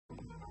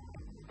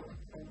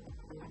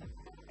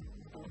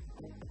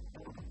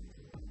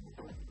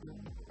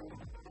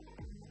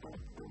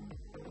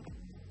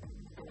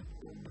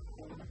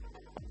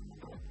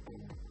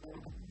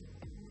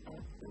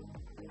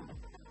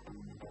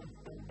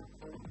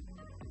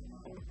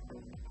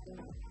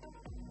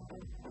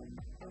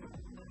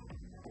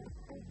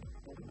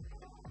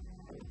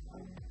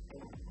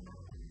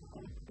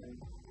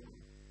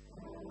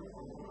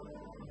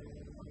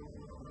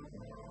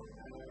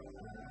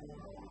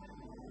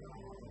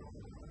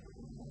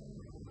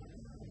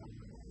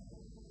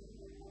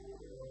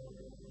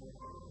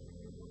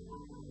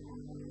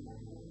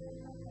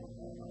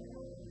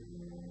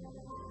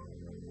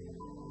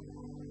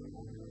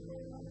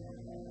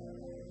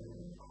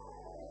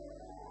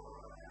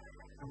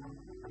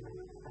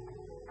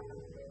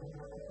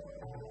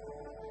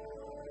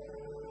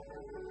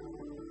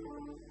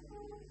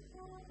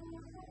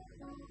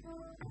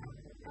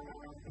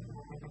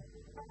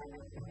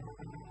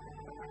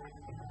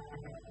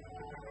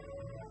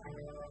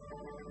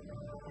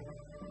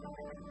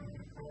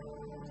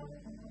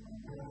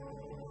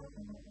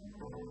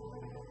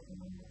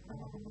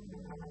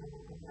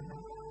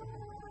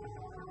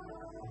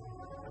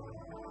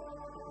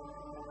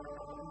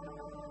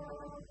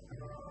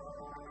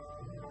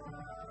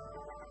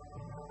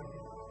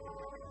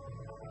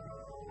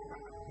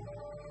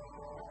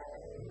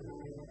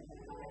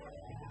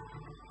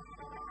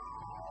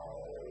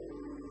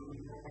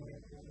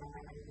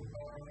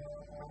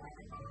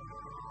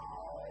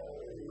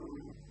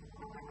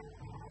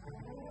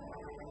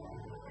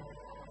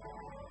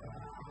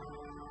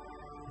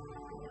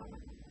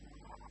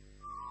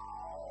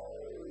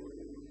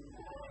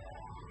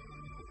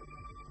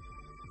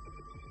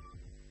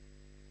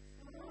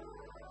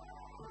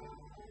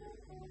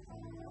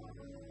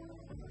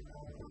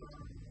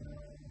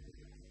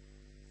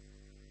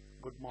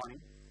Good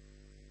morning.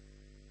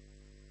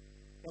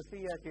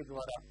 SCERT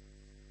ద్వారా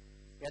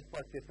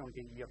ఏర్పాటు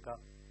చేసినటువంటి ఈ యొక్క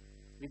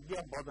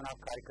విద్యా బోధనా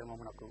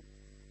కార్యక్రమమునకు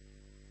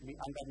మీ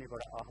అందరినీ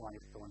కూడా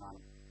ఆహ్వానిస్తూ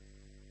ఉన్నాను.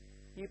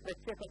 ఈ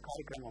ప్రత్యేక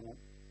కార్యక్రమము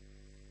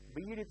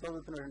బీఈడీ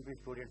చదువుతున్నటువంటి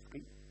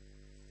స్టూడెంట్స్కి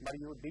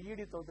మరియు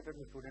డిఈడీ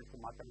చదువుతున్నటువంటి స్టూడెంట్స్కి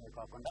మాత్రమే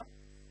కాకుండా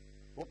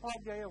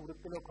ఉపాధ్యాయ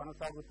వృత్తిలో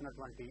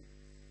కొనసాగుతున్నటువంటి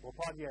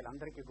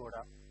ఉపాధ్యాయులందరికీ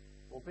కూడా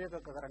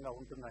ఉపయోగకరంగా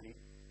ఉంటుందని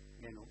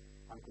నేను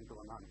అనుకుంటూ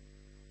ఉన్నాను.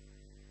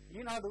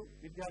 ఈనాడు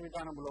విద్యా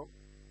విధానంలో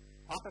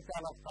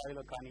పాఠశాల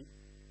స్థాయిలో కానీ,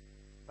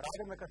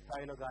 ప్రాథమిక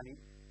స్థాయిలో కానీ,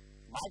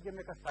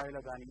 మాధ్యమిక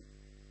స్థాయిలో కానీ,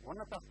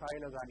 ఉన్నత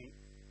స్థాయిలో కానీ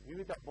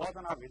వివిధ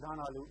బోధనా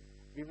విధానాలు,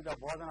 వివిధ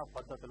బోధనా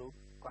పద్ధతులు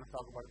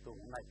కొనసాగబడుతూ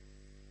ఉన్నాయి.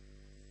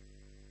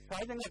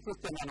 సహజంగా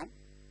చూస్తే మనం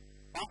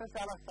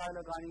పాఠశాల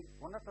స్థాయిలో కానీ,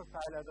 ఉన్నత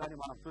స్థాయిలో కానీ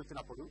మనం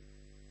చూసినప్పుడు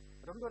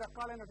రెండు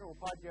రకాలైనటువంటి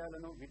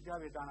ఉపాధ్యాయులను, విద్యా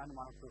విధానాన్ని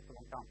మనం చూస్తూ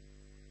ఉంటాం.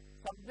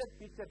 సబ్జెక్ట్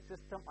టీచర్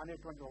సిస్టమ్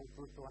అనేటువంటి ఒకటి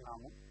చూస్తూ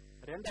ఉన్నాము.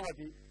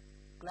 రెండవది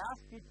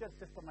క్లాస్ టీచర్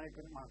సిస్టమ్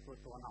అనేటువంటి మనం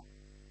చూస్తూ ఉన్నాం.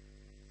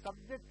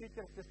 సబ్జెక్ట్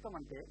టీచర్ సిస్టమ్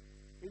అంటే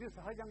ఇది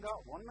సహజంగా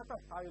ఉన్నత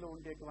స్థాయిలో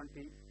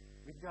ఉండేటువంటి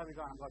విద్యా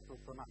విధానంగా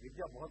చూస్తున్నాం,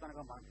 విద్యా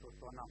బోధనగా మనం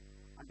చూస్తున్నాం.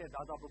 అంటే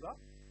దాదాపుగా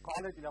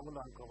కాలేజ్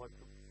లెవెల్లో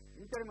అనుకోవచ్చు,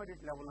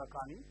 ఇంటర్మీడియట్ లెవెల్లో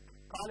కానీ,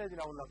 కాలేజ్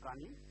లెవెల్లో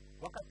కానీ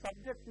ఒక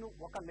సబ్జెక్ట్ ను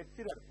ఒక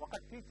లెక్చరర్, ఒక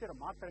టీచర్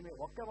మాత్రమే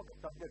ఒకే ఒక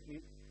సబ్జెక్ట్ ని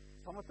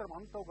సంవత్సరం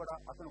అంతా కూడా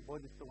అతను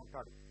బోధిస్తూ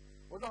ఉంటాడు.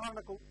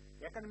 ఉదాహరణకు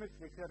ఎకనామిక్స్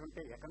లెక్చరర్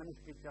ఉంటే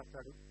ఎకనామిక్స్ టీచ్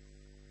చేస్తాడు,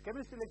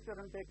 కెమిస్ట్రీ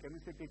లెక్చరర్ ఉంటే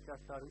కెమిస్ట్రీ టీచ్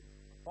చేస్తారు,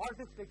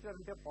 పాలిటిక్స్ లెక్చరర్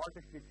ఉంటే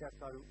పాలిటిక్స్ టీచ్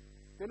చేస్తారు,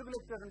 తెలుగు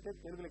లెక్చరర్ ఉంటే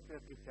తెలుగు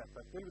లెక్చరర్ టీచ్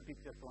చేస్తారు, తెలుగు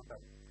టీచ్ చేస్తూ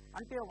ఉంటారు.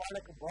 అంటే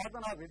వాళ్ళకి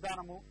బోధనా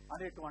విధానము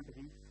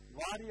అనేటువంటిది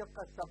వారి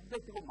యొక్క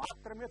సబ్జెక్టుకు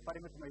మాత్రమే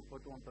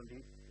పరిమితమైపోతూ ఉంటుంది.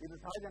 ఇది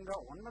సహజంగా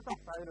ఉన్నత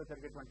స్థాయిలో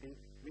జరిగేటువంటి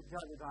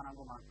విద్యా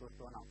విధానంగా మనం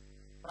చూస్తూ ఉన్నాం.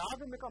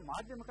 ప్రాథమిక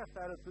మాధ్యమిక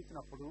స్థాయిలో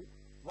చూసినప్పుడు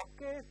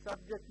ఒకే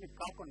సబ్జెక్ట్ ని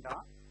కాకుండా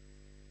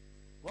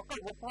ఒక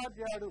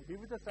ఉపాధ్యాయుడు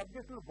వివిధ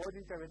సబ్జెక్టులు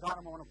బోధించే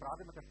విధానం మనం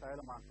ప్రాథమిక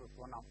స్థాయిలో మనం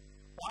చూస్తున్నాం.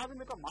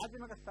 ప్రాథమిక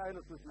మాధ్యమిక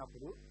స్థాయిలో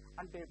చూసినప్పుడు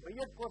అంటే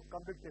బిఎడ్ కోర్స్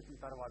కంప్లీట్ చేసిన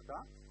తర్వాత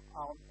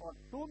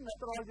 2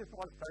 మెథడాలజీస్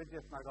వాళ్ళు స్టడీ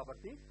చేస్తున్నారు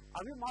కాబట్టి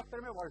అవి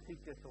మాత్రమే వాళ్ళు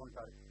టీచ్ చేస్తూ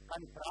ఉంటారు.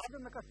 కానీ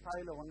ప్రాథమిక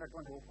స్థాయిలో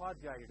ఉన్నటువంటి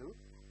ఉపాధ్యాయుడు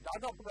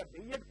దాదాపుగా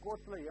బిఎడ్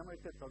కోర్సులో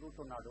ఏమైతే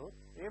చదువుతున్నాడో,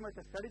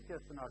 ఏమైతే స్టడీ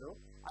చేస్తున్నాడో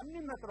అన్ని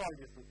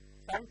methodologies,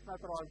 science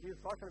methodology,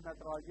 social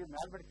methodology,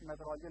 mathematics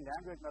methodology,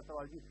 language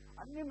methodology,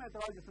 అన్ని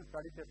మెథడాలజీస్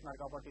స్టడీ చేస్తున్నారు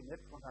కాబట్టి,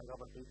 నేర్చుకుంటున్నారు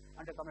కాబట్టి,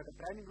 అంటే తమ యొక్క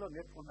ట్రైనింగ్ లో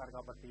నేర్చుకుంటున్నారు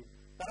కాబట్టి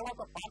తర్వాత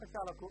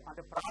పాఠశాలకు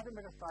అంటే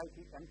ప్రాథమిక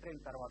స్థాయికి ఎంటర్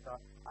అయిన తర్వాత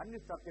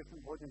అన్ని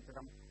సబ్జెక్ట్స్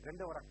బోధించడం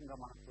రెండవ రకంగా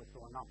మనం చూస్తూ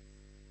ఉన్నాం.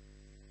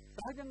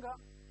 సహజంగా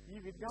ఈ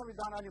విద్యా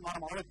విధానాన్ని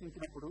మనం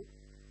ఆలోచించినప్పుడు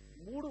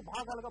 3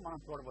 భాగాలుగా మనం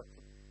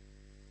చూడవచ్చు.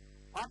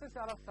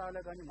 పాఠశాల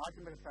స్థాయిలో కానీ,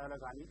 మాధ్యమిక స్థాయిలో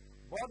కానీ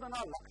బోధనా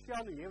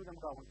లక్ష్యాలు ఏ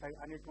విధంగా ఉంటాయి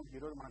అనేటువంటి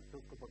ఈరోజు మనం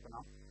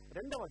చూసుకుపోతున్నాం.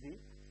 రెండవది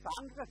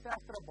సాంఘిక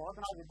శాస్త్ర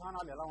బోధనా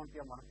విధానాలు ఎలా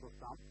ఉంటాయో మనం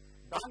చూస్తాం.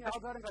 దాన్ని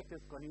ఆధారంగా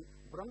చేసుకుని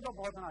బృంద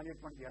బోధన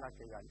అనేటువంటిది ఎలా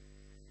చేయాలి.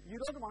 ఈ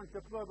రోజు మనం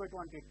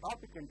చెప్పుకోబోయేటువంటి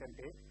టాపిక్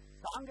ఏంటంటే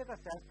సాంఘిక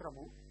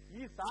శాస్త్రము.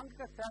 ఈ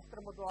సాంఘిక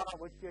శాస్త్రము ద్వారా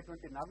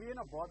వచ్చేటువంటి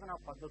నవీన బోధనా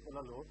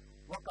పద్ధతులలో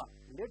ఒక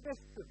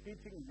లేటెస్ట్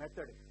టీచింగ్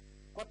మెథడ్,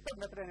 కొత్త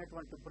మెథడ్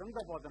అయినటువంటి బృంద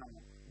బోధనము.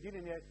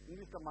 దీనిని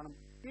ఇంగ్లీష్ లో మనం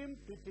టీమ్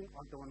టీచింగ్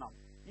అంటూ ఉన్నాం.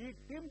 ఈ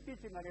టీమ్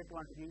టీచింగ్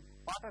అనేటువంటిది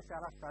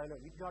పాఠశాల స్థాయిలో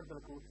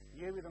విద్యార్థులకు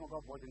ఏ విధంగా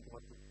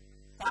బోధించవచ్చు,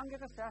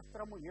 సాంఘిక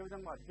శాస్త్రము ఏ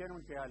విధంగా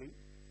అధ్యయనం చేయాలి,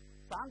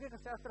 సాంఘిక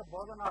శాస్త్ర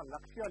బోధనా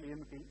లక్ష్యాలు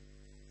ఏమిటి,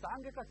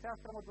 సాంఘిక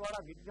శాస్త్రము ద్వారా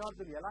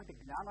విద్యార్థులు ఎలాంటి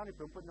జ్ఞానాన్ని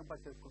పెంపొందింప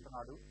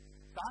చేసుకుంటున్నాడు,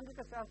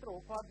 సాంఘిక శాస్త్ర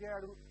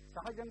ఉపాధ్యాయుడు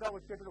సహజంగా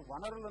వచ్చేటువంటి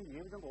వనరులను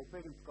ఏ విధంగా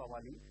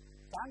ఉపయోగించుకోవాలి,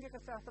 సాంఘిక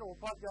శాస్త్ర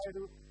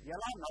ఉపాధ్యాయుడు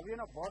ఎలా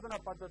నవీన బోధనా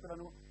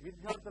పద్ధతులను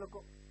విద్యార్థులకు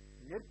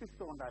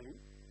నేర్పిస్తూ ఉండాలి.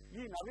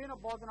 ఈ నవీన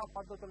బోధనా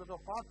పద్ధతులతో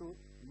పాటు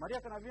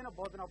మరొక నవీన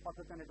బోధనా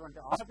పద్ధతి అనేటువంటి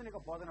ఆధునిక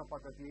బోధనా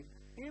పద్ధతి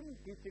టీమ్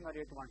టీచింగ్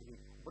అనేటువంటిది,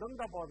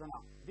 బృంద బోధన.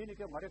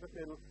 దీనికి మరొక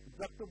పేరు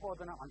జట్టు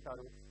బోధన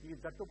అంటారు. ఈ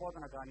జట్టు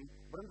బోధన గాని,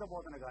 బృంద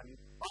బోధన గాని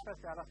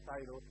పాఠశాల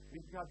స్థాయిలో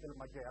విద్యార్థుల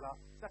మధ్య ఎలా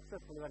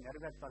సక్సెస్ఫుల్ గా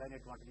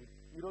నెరవేర్చాలనేటువంటిది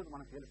ఈ రోజు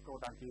మనం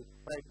తెలుసుకోవడానికి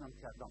ప్రయత్నం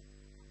చేద్దాం.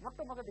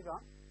 మొట్టమొదటిగా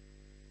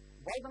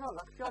బోధనా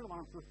లక్ష్యాలు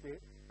మనం చూస్తే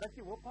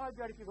ప్రతి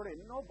ఉపాధ్యాయుడికి కూడా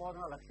ఎన్నో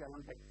బోధనా లక్ష్యాలు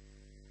ఉంటాయి.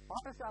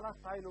 పాఠశాల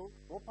స్థాయిలో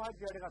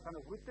ఉపాధ్యాయుడిగా తన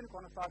వృత్తిని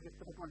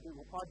కొనసాగిస్తున్నటువంటి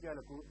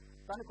ఉపాధ్యాయులకు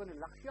తను కొన్ని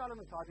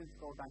లక్ష్యాలను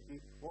సాధించుకోవడానికి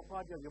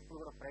ఉపాధ్యాయులు ఎప్పుడు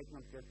కూడా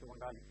ప్రయత్నం చేస్తూ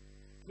ఉండాలి.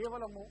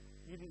 కేవలము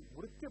ఇది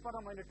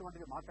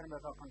వృత్తిపరమైనటువంటిది మాత్రమే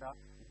కాకుండా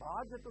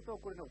బాధ్యతతో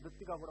కూడిన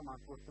వృత్తిగా కూడా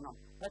మనం చూస్తున్నాం.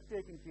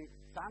 ప్రత్యేకించి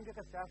సాంఘిక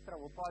శాస్త్ర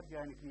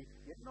ఉపాధ్యాయునికి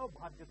ఎన్నో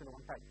బాధ్యతలు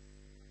ఉంటాయి.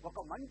 ఒక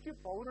మంచి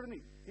పౌరుడిని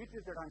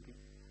తీర్చిదిద్దడానికి,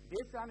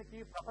 దేశానికి,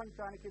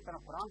 ప్రపంచానికి, తన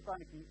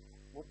ప్రాంతానికి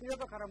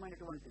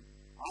ఉపయోగకరమైనటువంటి,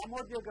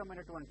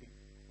 ఆమోదయోగ్యమైనటువంటి,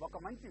 ఒక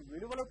మంచి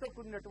విలువలతో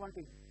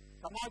కూడినటువంటి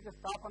సమాజ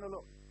స్థాపనలో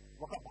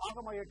ఒక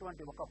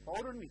భాగమయ్యేటువంటి ఒక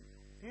పౌరుణ్ణి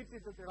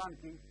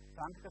తీర్చిదిద్దడానికి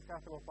సాంఘిక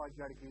శాస్త్ర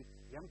ఉపాధ్యాయుడికి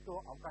ఎంతో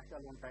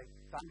అవకాశాలు ఉంటాయి.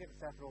 సాంఘిక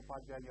శాస్త్ర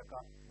ఉపాధ్యాయుల యొక్క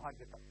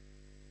బాధ్యత.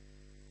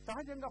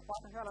 సహజంగా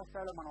పాఠశాల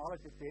స్థాయిలో మనం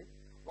ఆలోచిస్తే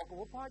ఒక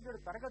ఉపాధ్యాయుడు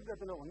తరగతి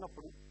గదిలో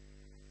ఉన్నప్పుడు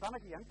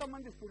తనకి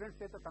ఎంతమంది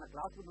స్టూడెంట్స్ అయితే తన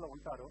క్లాస్ రూమ్ లో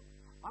ఉంటారో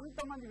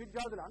అంతమంది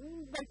విద్యార్థులు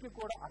అందరికీ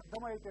కూడా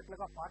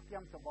అర్థమయ్యేటట్లుగా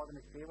పాఠ్యాంశ బోధన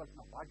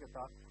చేయవలసిన బాధ్యత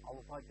ఆ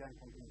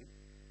ఉపాధ్యాయునికి ఉంటుంది.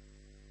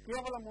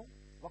 కేవలము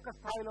ఒక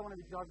స్థాయిలో ఉన్న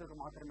విద్యార్థులకు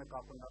మాత్రమే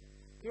కాకుండా,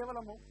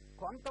 కేవలము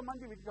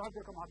కొంతమంది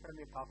విద్యార్థులకు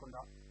మాత్రమే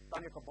కాకుండా,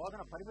 తన యొక్క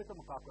బోధన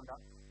పరిమితము కాకుండా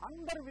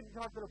అందరి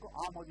విద్యార్థులకు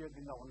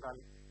ఆమోదయోగ్యంగా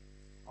ఉండాలి.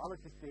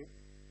 ఆలోచిస్తే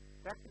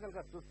ప్రాక్టికల్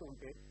గా చూస్తూ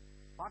ఉంటే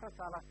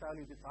పాఠశాల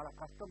స్థాయిలో ఇది చాలా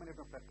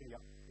కష్టమైనటువంటి ప్రక్రియ.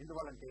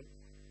 ఎందువల్లంటే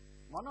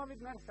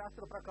మనోవిజ్ఞాన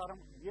శాస్త్ర ప్రకారం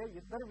ఏ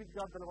ఇద్దరు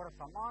విద్యార్థులు కూడా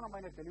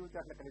సమానమైన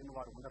తెలివితేటలు కలిగిన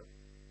వారు ఉండరు.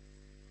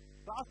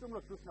 క్లాస్ రూమ్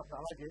లో చూసినప్పుడు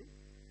అలాగే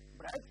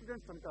బ్రైట్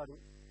స్టూడెంట్స్ ఉంటారు,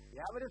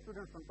 యావరేజ్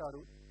స్టూడెంట్స్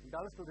ఉంటారు,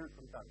 డల్ స్టూడెంట్స్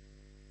ఉంటారు.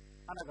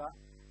 అనగా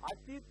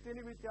అతి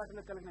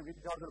తెలివితేటలు కలిగిన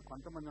విద్యార్థులు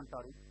కొంతమంది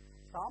ఉంటారు,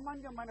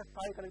 సామాన్యమైన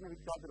స్థాయి కలిగిన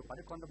విద్యార్థులు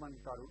మరికొంతమంది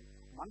ఉంటారు,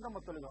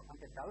 మందమతులుగా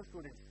అంటే డల్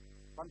స్టూడెంట్స్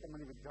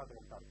కొంతమంది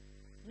విద్యార్థులు ఉంటారు.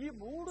 ఈ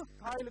 3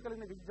 స్థాయిలు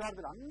కలిగిన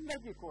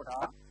విద్యార్థులందరికీ కూడా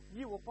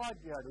ఈ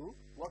ఉపాధ్యాయుడు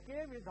ఒకే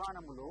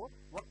విధానములో,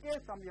 ఒకే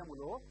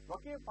సమయములో,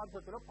 ఒకే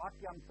పద్ధతిలో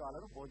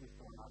పాఠ్యాంశాలను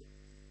బోధిస్తూ ఉన్నారు.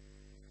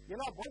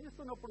 ఇలా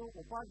బోధిస్తున్నప్పుడు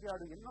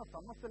ఉపాధ్యాయుడు ఎన్నో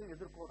సమస్యలను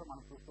ఎదుర్కోవడం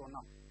మనం చూస్తూ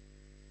ఉన్నాం.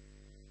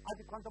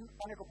 అది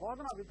తన యొక్క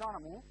బోధనా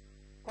విధానము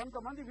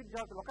కొంతమంది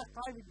విద్యార్థులు, ఒక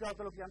స్థాయి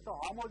విద్యార్థులకు ఎంతో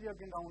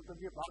ఆమోదయోగ్యంగా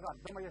ఉంటుంది, బాగా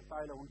అర్థమయ్యే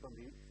స్థాయిలో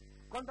ఉంటుంది.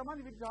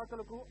 కొంతమంది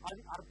విద్యార్థులకు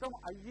అది అర్థం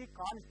అయ్యి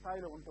కాని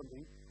స్థాయిలో ఉంటుంది.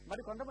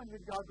 మరి కొంతమంది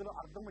విద్యార్థులు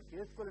అర్థం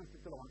చేసుకోలేని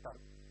స్థితిలో ఉంటారు.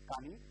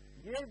 కానీ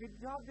ఏ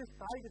విద్యార్థి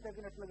స్థాయికి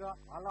తగినట్లుగా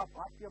అలా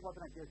పాఠ్య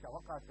బోధన చేసే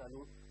అవకాశాలు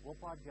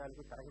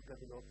ఉపాధ్యాయులకు తరగతి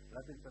గదిలో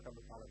లభించడం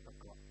చాలా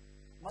తక్కువ.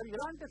 మరి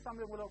ఇలాంటి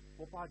సమయంలో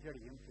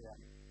ఉపాధ్యాయుడు ఏం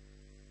చేయాలి?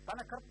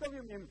 తన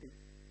కర్తవ్యం ఏమిటి?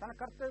 తన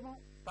కర్తవ్యం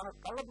తన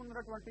కళ్ళ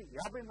ముందున్నటువంటి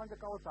 50 మంది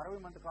కావచ్చు, 60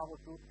 మంది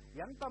కావచ్చు,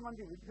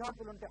 ఎంతమంది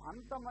విద్యార్థులుంటే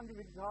అంతమంది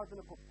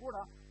విద్యార్థులకు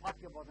కూడా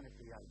పాఠ్య బోధన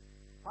చేయాలి.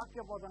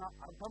 పాఠ్య బోధన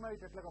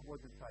అర్థమయ్యేటట్లుగా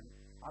బోధించాలి.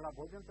 అలా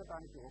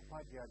బోధించడానికి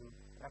ఉపాధ్యాయుడు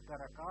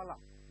రకరకాల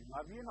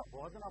నవీన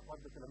బోధనా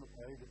పద్ధతులను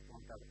ప్రయోగిస్తూ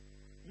ఉంటారు.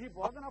 ఈ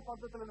బోధనా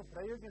పద్ధతులను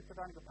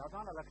ప్రయోగించడానికి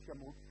ప్రధాన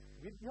లక్ష్యము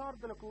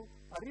విద్యార్థులకు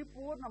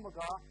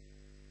పరిపూర్ణముగా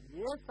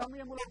ఏ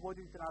సమయంలో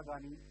బోధించినా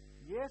గానీ,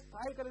 ఏ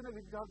స్థాయి కలిగిన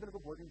విద్యార్థులకు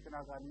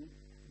బోధించినా గానీ,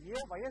 ఏ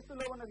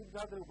వయస్సులో ఉన్న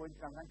విద్యార్థులకు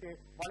బోధించినా అంటే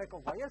వాళ్ళ యొక్క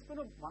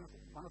వయస్సును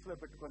మనసులో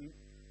పెట్టుకొని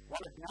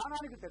వాళ్ళ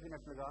జ్ఞానానికి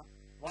తగినట్లుగా,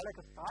 వాళ్ళ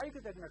యొక్క స్థాయికి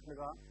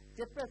తగినట్లుగా,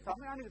 చెప్పే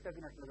సమయానికి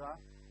తగినట్లుగా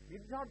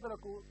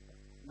విద్యార్థులకు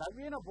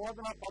నవీన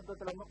బోధనా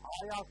పద్ధతులను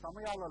ఆయా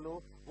సమయాలలో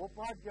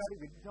ఉపాధ్యాయుడు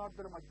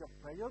విద్యార్థుల మధ్య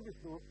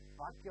ప్రయోగిస్తూ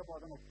పాఠ్య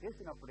బోధన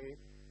చేసినప్పుడే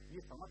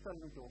ఈ సమస్యల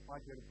నుంచి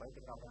ఉపాధ్యాయుడు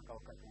బయటకు రావడానికి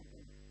అవకాశం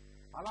ఉంటుంది.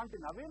 అలాంటి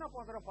నవీన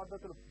బోధన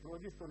పద్ధతులు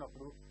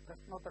బోధిస్తున్నప్పుడు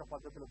ప్రశ్నోత్తర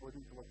పద్ధతులు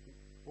బోధించవచ్చు,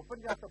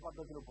 ఉపన్యాస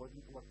పద్ధతులు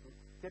బోధించవచ్చు,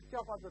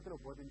 చర్చా పద్ధతులు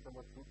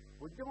బోధించవచ్చు,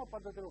 ఉద్యమ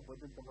పద్ధతులు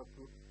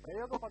బోధించవచ్చు,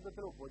 ప్రయోగ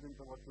పద్ధతులు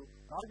బోధించవచ్చు,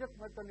 ప్రాజెక్ట్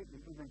మెథడ్ ని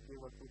ఇంప్లిమెంట్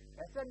చేయవచ్చు,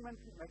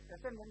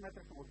 అసైన్మెంట్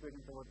మెథడ్స్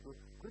ఉపయోగించవచ్చు,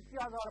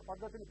 కృత్యాధార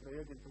పద్ధతిని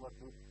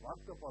ప్రయోగించవచ్చు.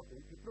 వాటితో పాటు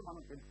ఇప్పుడు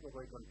మనం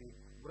తెలుసుకోబోయేటువంటి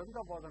బృంద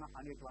బోధన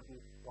అనేటువంటి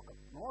ఒక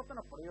నూతన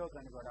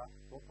ప్రయోగాన్ని కూడా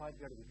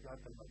ఉపాధ్యాయుడు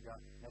విద్యార్థుల మధ్య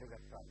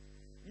నెరవేర్చాలి.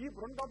 ఈ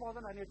బృంద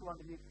బోధన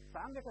అనేటువంటిది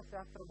సాంఘిక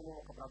శాస్త్రంలో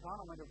ఒక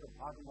ప్రధానమైనటువంటి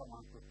భాగంగా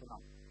మనం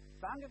చూస్తున్నాం.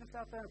 సాంఘిక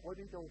శాస్త్రాన్ని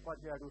బోధించే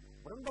ఉపాధ్యాయుడు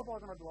బృంద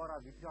బోధన ద్వారా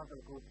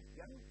విద్యార్థులకు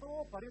ఎంతో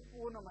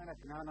పరిపూర్ణమైన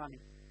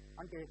జ్ఞానాన్ని,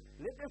 అంటే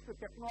లేటెస్ట్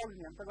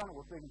టెక్నాలజీని ఎంతగానో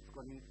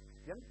ఉపయోగించుకొని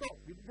ఎంతో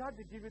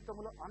విద్యార్థి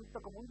జీవితంలో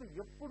అంతకు ముందు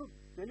ఎప్పుడు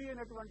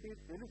తెలియనటువంటి,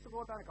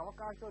 తెలుసుకోవడానికి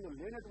అవకాశాలు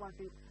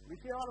లేనటువంటి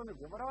విషయాలను,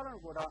 వివరాలను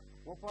కూడా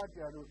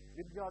ఉపాధ్యాయుడు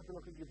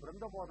విద్యార్థులకు ఈ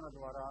బృంద బోధన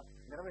ద్వారా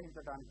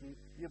నిర్వహించడానికి,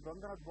 ఈ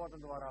బృంద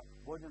బోధన ద్వారా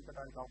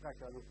బోధించడానికి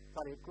అవకాశాలు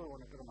చాలా ఎక్కువ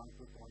ఉన్నట్టుగా మనం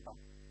చూస్తూ ఉంటాం.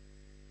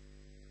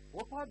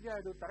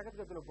 ఉపాధ్యాయుడు తరగతి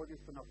గదిలో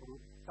బోధిస్తున్నప్పుడు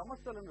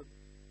సమస్యలను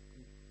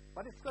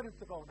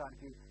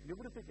పరిష్కరించుకోవడానికి,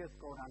 నివృత్తి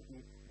చేసుకోవడానికి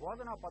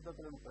బోధనా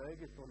పద్ధతులను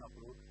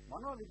ప్రయోగిస్తున్నప్పుడు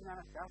మనోవిజ్ఞాన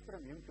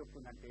శాస్త్రం ఏం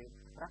చెప్తుందంటే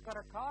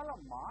రకరకాల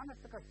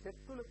మానసిక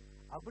శక్తులు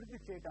అభివృద్ధి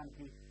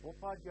చేయడానికి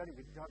ఉపాధ్యాయుడు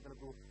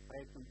విద్యార్థులకు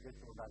ప్రయత్నం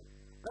చేస్తూ ఉండాలి.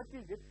 ప్రతి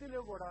వ్యక్తిలో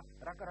కూడా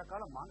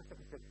రకరకాల మానసిక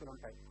శక్తులు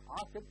ఉంటాయి.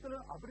 ఆ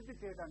శక్తులను అభివృద్ధి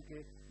చేయడానికి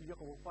ఈ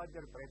యొక్క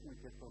ఉపాధ్యాయుడు ప్రయత్నం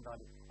చేస్తూ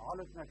ఉండాలి.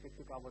 ఆలోచన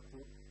శక్తి కావచ్చు,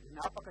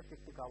 జ్ఞాపక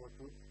శక్తి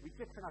కావచ్చు,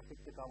 విచక్షణ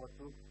శక్తి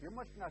కావచ్చు,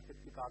 విమర్శన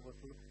శక్తి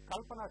కావచ్చు,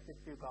 కల్పనా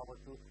శక్తి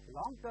కావచ్చు,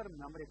 లాంగ్ టర్మ్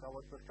మెమరీ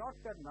కావచ్చు,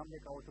 షార్ట్ టర్మ్ మెమరీ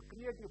కావచ్చు,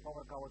 క్రియేటివ్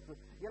పవర్ కావచ్చు.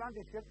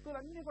 ఇలాంటి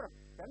శక్తులన్నీ కూడా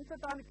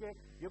పెంచడానికే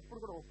ఎప్పుడు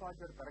కూడా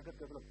ఉపాధ్యాయుడు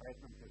తరగతి గదిలో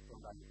ప్రయత్నం చేస్తూ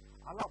ఉండాలి.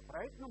 అలా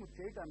ప్రయత్నం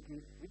చేయడానికి,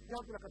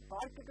 విద్యార్థులకు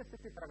తార్కిక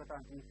శక్తి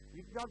పెరగడానికి,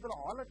 విద్యార్థుల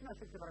ఆలోచన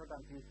శక్తి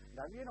పెరగడానికి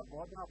నవీన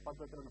బోధనా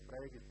పద్ధతులను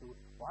ప్రయోగిస్తూ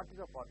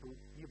వాటితో పాటు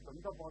ఈ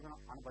బృంద బోధన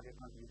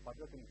అనబడేటువంటి ఈ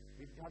పద్ధతిని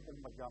విద్యార్థుల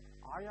మధ్య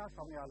ఆయా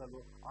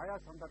సమయాలలో ఆయా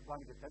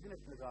సందర్భానికి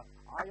తగినట్లుగా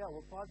ఆయా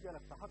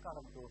ఉపాధ్యాయుల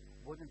సహకారంతో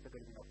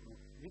బోధించగలిగినప్పుడు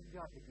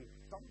విద్యార్థికి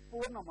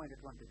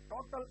సంపూర్ణమైనటువంటి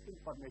టోటల్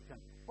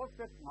ఇన్ఫర్మేషన్,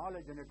 పర్ఫెక్ట్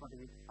నాలెడ్జ్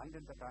అనేటువంటివి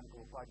అందించడానికి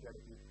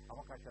ఉపాధ్యాయుడికి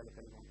అవకాశాలు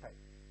కలిగి ఉంటాయి.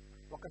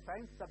 ఒక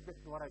సైన్స్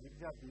సబ్జెక్ట్ ద్వారా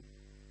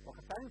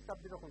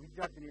ఒక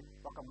విద్యార్థిని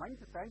ఒక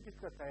మంచి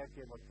సైంటిస్ట్ గా తయారు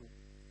చేయవచ్చు,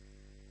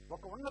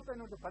 ఒక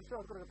ఉన్నతమైన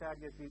పరిశోధకులుగా తయారు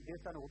చేసి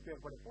దేశానికి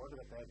ఉపయోగపడే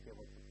పౌరులుగా తయారు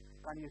చేయవచ్చు.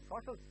 కానీ ఈ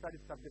సోషల్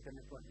స్టడీస్ సబ్జెక్ట్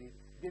అనేటువంటి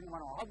దీన్ని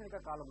మనం ఆధునిక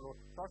కాలంలో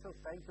సోషల్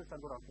సైన్సెస్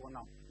అని కూడా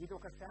అంటున్నాం. ఇది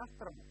ఒక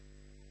శాస్త్రము,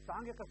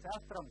 సాంఘిక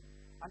శాస్త్రం.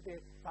 అంటే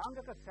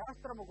సాంఘిక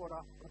శాస్త్రము కూడా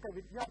ఒక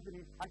విద్యార్థిని,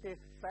 అంటే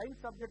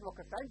సైన్స్ సబ్జెక్ట్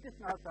ఒక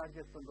సైంటిస్ట్ ఎలా తయారు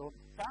చేస్తుందో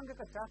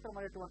సాంఘిక శాస్త్రం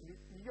అనేటువంటి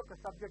ఈ యొక్క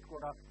సబ్జెక్ట్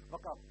కూడా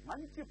ఒక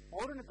మంచి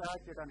పౌరుని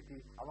తయారు చేయడానికి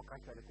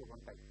అవకాశాలు ఎక్కువ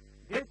ఉంటాయి.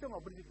 దేశం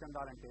అభివృద్ధి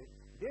చెందాలంటే,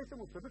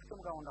 దేశము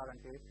సుభిక్షంగా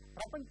ఉండాలంటే,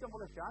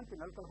 ప్రపంచంలో శాంతి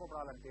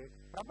నెలకొల్పబడాలంటే,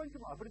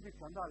 ప్రపంచం అభివృద్ధి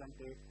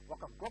చెందాలంటే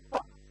ఒక గొప్ప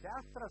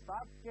శాస్త్ర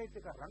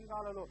సాంకేతిక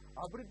రంగాలలో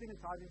అభివృద్ధిని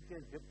సాధించే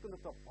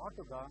వ్యక్తులతో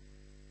పాటుగా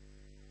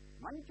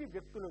మంచి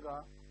వ్యక్తులుగా,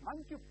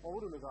 మంచి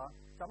పౌరులుగా,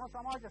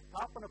 సమాజ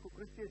స్థాపనకు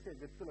కృషి చేసే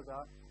వ్యక్తులుగా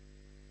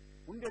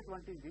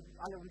ఉండేటువంటి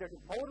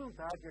పౌరులను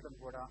తయారు చేయడం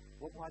కూడా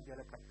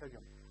ఉపాధ్యాయుల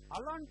కర్తవ్యం.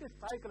 అలాంటి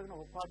స్థాయి కలిగిన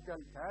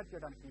ఉపాధ్యాయులు తయారు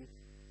చేయడానికి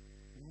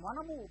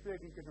మనము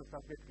ఉపయోగించిన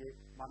సబ్జెక్ట్కి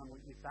మనము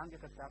ఈ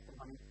సాంఘిక శాస్త్రం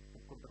అని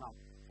చెప్పుకుంటున్నాం.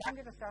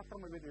 సాంఘిక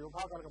శాస్త్రం వివిధ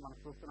విభాగాలుగా మనం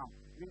చూస్తున్నాం.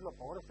 దీనిలో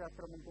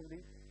పౌరశాస్త్రం ఉంటుంది,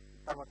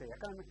 తర్వాత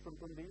ఎకనామిక్స్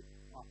ఉంటుంది,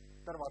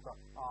 తర్వాత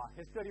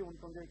హిస్టరీ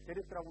ఉంటుంది,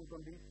 చరిత్ర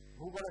ఉంటుంది,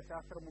 భూగోళ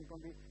శాస్త్రం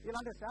ఉంటుంది.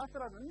 ఇలాంటి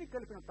శాస్త్రాలన్నీ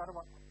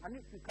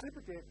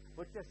కలిపితే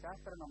వచ్చే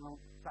శాస్త్రంగా మనం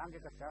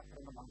సాంఘిక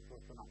శాస్త్రంగా మనం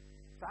చూస్తున్నాం.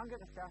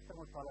 సాంఘిక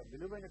శాస్త్రం చాలా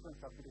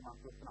విలువైనటువంటి సబ్జెక్ట్ మనం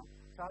చూస్తున్నాం.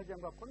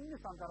 సహజంగా కొన్ని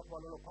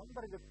సందర్భాలలో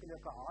కొందరు వ్యక్తుల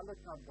యొక్క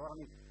ఆలోచన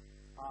ధోరణి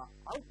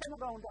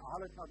అల్పముగా ఉండే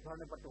ఆలోచన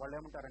ధోరణి బట్టి వాళ్ళు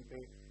ఏమంటారంటే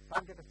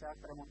సాంఘిక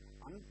శాస్త్రము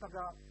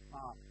అంతగా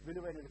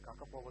విలువైనది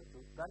కాకపోవచ్చు,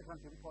 దానికి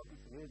అంత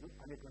ఇంపార్టెన్స్ లేదు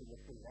అనేటువంటి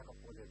వ్యక్తులు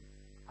లేకపోలేదు.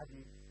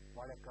 అది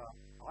వాళ్ళ యొక్క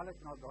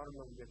ఆలోచన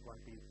ధోరణిలో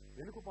ఉండేటువంటి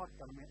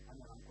వెనుకబాటుతనమే అని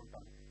నేను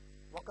అనుకుంటాను.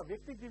 ఒక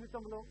వ్యక్తి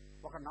జీవితంలో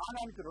ఒక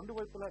నాణానికి రెండు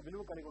వైపులా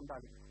విలువ కలిగి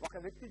ఉండాలి. ఒక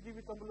వ్యక్తి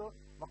జీవితంలో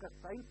ఒక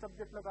సైన్స్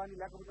సబ్జెక్ట్ లో కానీ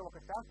లేకపోతే ఒక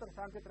శాస్త్ర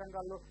సాంకేతిక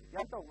రంగాల్లో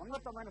ఎంత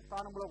ఉన్నతమైన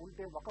స్థానంలో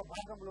ఉంటే ఒక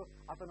భాగంలో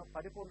అతను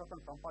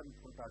పరిపూర్ణతను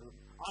సంపాదించుకుంటాడు.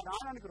 ఆ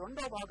నాణానికి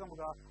రెండో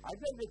భాగముగా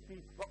అదే వ్యక్తి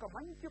ఒక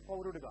మంచి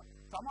పౌరుడిగా,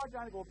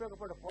 సమాజానికి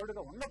ఉపయోగపడే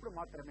పౌరుడుగా ఉన్నప్పుడు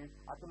మాత్రమే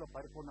అతనిలో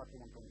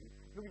పరిపూర్ణత ఉంటుంది.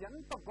 నువ్వు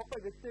ఎంత గొప్ప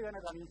వ్యక్తి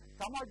అయినా కానీ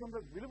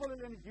సమాజంలో విలువలు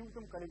లేని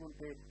జీవితం కలిగి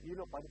ఉంటే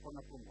నీలో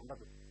పరిపూర్ణత్వం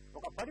ఉండదు.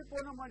 ఒక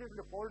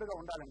పరిపూర్ణమైనటువంటి పౌరుడుగా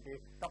ఉండాలంటే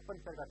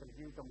తప్పనిసరిగా అతని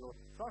జీవితంలో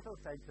సోషల్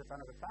సైన్సెస్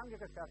అనగా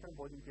సాంఘిక శాస్త్రం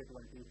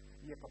బోధించేటువంటి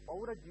ఈ యొక్క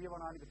పౌర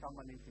జీవనానికి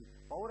సంబంధించి,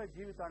 పౌర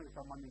జీవితానికి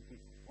సంబంధించి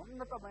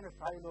ఉన్నతమైన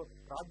స్థాయిలో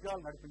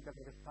రాజ్యాలు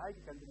నడిపించగలిగే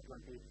స్థాయికి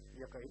చెందినటువంటి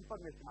ఈ యొక్క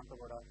ఇన్ఫర్మేషన్ అంతా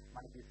కూడా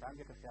మనకి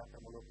సాంఘిక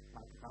శాస్త్రంలో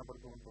మనకి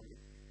కనబడుతూ ఉంటుంది.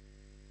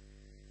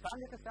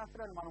 సాంఘిక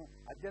శాస్త్రాన్ని మనం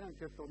అధ్యయనం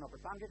చేస్తూ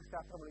ఉన్నప్పుడు సాంఘిక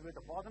శాస్త్రంలో వివిధ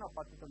బోధనా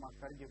పద్ధతులు మనం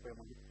స్టడీ చేయబోయే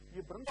ముందు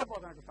ఈ బృంద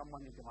బోధనకు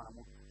సంబంధించి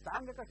మనము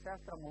సాంఘిక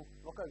శాస్త్రము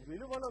ఒక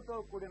విలువలతో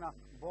కూడిన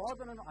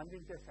బోధనను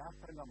అందించే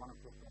శాస్త్రంగా మనం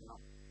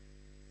చూస్తున్నాం.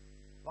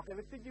 ఒక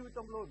వ్యక్తి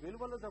జీవితంలో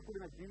విలువలతో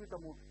కూడిన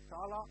జీవితము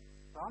చాలా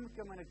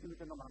ప్రాముఖ్యమైన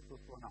జీవితంగా మనం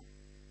చూస్తున్నాం.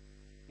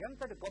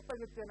 ఎంతటి గొప్ప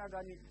వ్యక్తి అయినా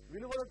కానీ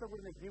విలువలతో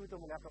కూడిన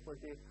జీవితం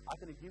లేకపోతే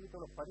అతని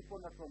జీవితంలో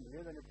పరిపూర్ణత్వం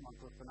లేదని మనం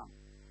చూస్తున్నాం.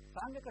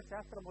 సాంఘిక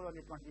శాస్త్రంలో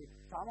అనేటువంటి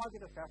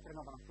సామాజిక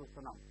శాస్త్రంగా మనం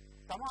చూస్తున్నాం.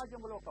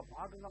 సమాజంలో ఒక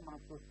భాగంగా మనం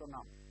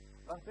చూస్తున్నాం.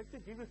 ఒక వ్యక్తి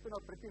జీవిస్తున్న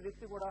ప్రతి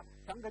వ్యక్తి కూడా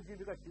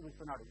సంఘజీవిగా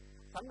జీవిస్తున్నాడు.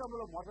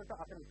 సంఘంలో మొదట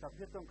అతనికి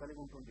సభ్యత్వం కలిగి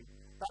ఉంటుంది,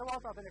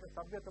 తర్వాత అతని యొక్క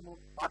సభ్యత్వము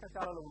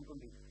పాఠశాలలో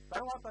ఉంటుంది,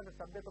 తర్వాత అతని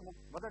సభ్యత్వము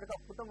మొదటగా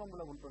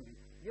కుటుంబంలో ఉంటుంది.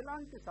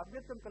 ఇలాంటి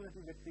సభ్యత్వం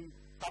కలిగిన వ్యక్తి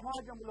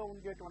సమాజంలో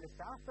ఉండేటువంటి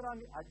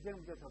శాస్త్రాన్ని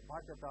అధ్యయనం చేసే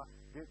బాధ్యత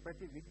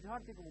ప్రతి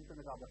విద్యార్థికి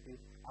ఉంటుంది. కాబట్టి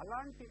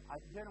అలాంటి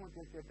అధ్యయనం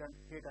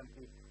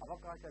చేయడానికి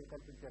అవకాశాలు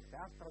కల్పించే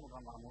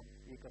శాస్త్రముగా మనము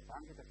ఈ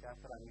సాంఘిక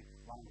శాస్త్రాన్ని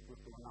మనం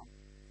చూస్తూ ఉన్నాం.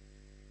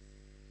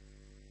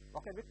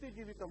 ఒక వ్యక్తి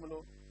జీవితంలో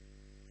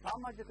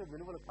సామాజిక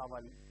విలువలు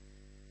కావాలి,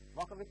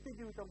 ఒక వ్యక్తి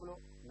జీవితంలో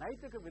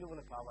నైతిక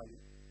విలువలు కావాలి,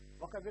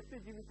 ఒక వ్యక్తి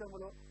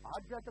జీవితంలో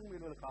ఆధ్యాత్మిక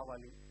విలువలు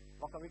కావాలి,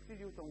 ఒక వ్యక్తి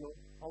జీవితంలో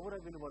పౌర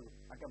విలువలు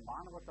అంటే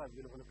మానవతా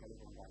విలువలు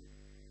కలిగి ఉండాలి.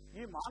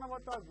 ఈ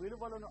మానవతా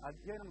విలువలను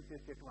అధ్యయనం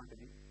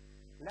చేసేటువంటిది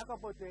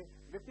లేకపోతే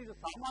వ్యక్తి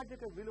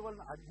సామాజిక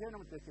విలువలను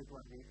అధ్యయనం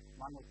చేసేటువంటిది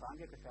మనం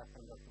సాంఘిక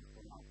శాస్త్రంగా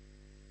చూస్తున్నాం.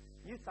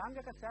 ఈ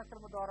సాంఘిక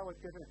శాస్త్రం ద్వారా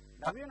వచ్చే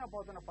నవీన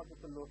బోధన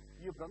పద్ధతుల్లో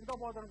ఈ బృంద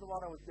బోధన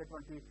ద్వారా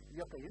వచ్చేటువంటి ఈ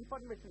యొక్క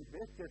ఇన్ఫర్మేషన్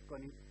బేస్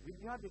చేసుకొని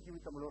విద్యార్థి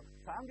జీవితంలో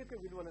సాంఘిక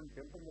విలువలను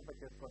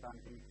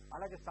పెంపొందింపజేసుకోవడానికి,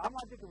 అలాగే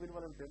సామాజిక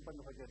విలువలను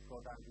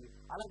పెంపొందింపజేసుకోవడానికి,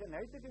 అలాగే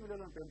నైతిక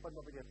విలువలను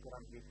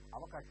పెంపొందింపజేసుకోవడానికి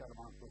అవకాశాలు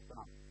మనం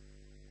చూస్తున్నాం.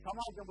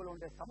 సమాజంలో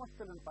ఉండే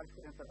సమస్యలను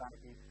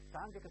పరిష్కరించడానికి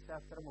సాంఘిక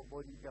శాస్త్రము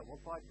బోధించే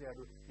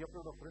ఉపాధ్యాయుడు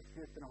ఎప్పుడో కృషి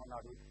చేస్తూనే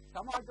ఉన్నాడు.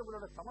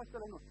 సమాజంలో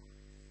సమస్యలను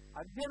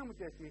అధ్యయనం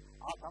చేసి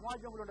ఆ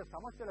సమాజంలో ఉండే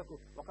సమస్యలకు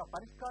ఒక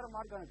పరిష్కార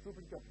మార్గాన్ని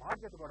చూపించే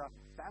బాధ్యత కూడా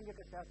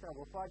సాంఘిక శాస్త్ర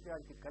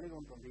ఉపాధ్యాయుడికి కలిగి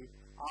ఉంటుంది.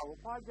 ఆ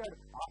ఉపాధ్యాయుడు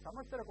ఆ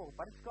సమస్యలకు ఒక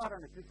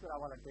పరిష్కారాన్ని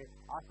తీసుకురావాలంటే,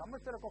 ఆ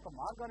సమస్యలకు ఒక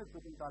మార్గాన్ని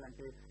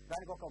చూపించాలంటే,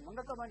 దానికి ఒక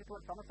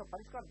ఉన్నతమైనటువంటి సమస్య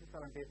పరిష్కారం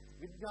తీసుకోవాలంటే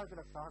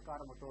విద్యార్థుల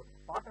సహకారముతో,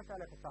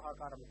 పాఠశాల యొక్క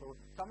సహకారముతో,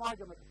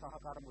 సమాజం యొక్క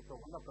సహకారముతో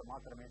ఉన్నప్పుడు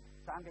మాత్రమే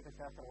సాంఘిక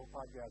శాస్త్ర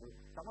ఉపాధ్యాయుడు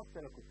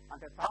సమస్యలకు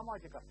అంటే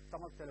సామాజిక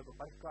సమస్యలకు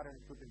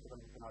పరిష్కారాన్ని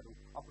చూపించగలుగుతున్నాడు.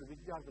 అప్పుడు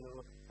విద్యార్థులు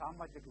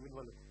సామాజిక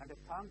విలువలు అంటే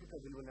సాంఘిక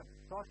విలువలు,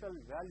 సోషల్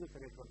వాల్యూస్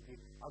అనేటువంటి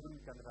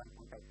అభివృద్ధి చెందడానికి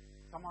ఉంటాయి.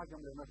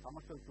 సమాజంలో ఎన్నో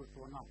సమస్యలు చూస్తూ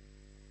ఉన్నాం.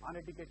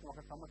 అన్ఎడ్యుకేషన్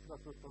ఒక సమస్యగా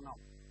చూస్తున్నాం,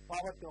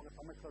 పావర్టీ ఒక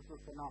సమస్యగా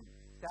చూస్తున్నాం,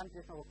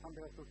 శానిటేషన్ ఒక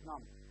సమస్యగా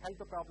చూస్తున్నాం,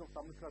 హెల్త్ ప్రాబ్లమ్స్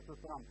సమస్యగా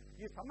చూస్తున్నాం.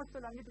 ఈ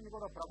సమస్యలన్నింటినీ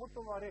కూడా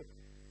ప్రభుత్వం వారే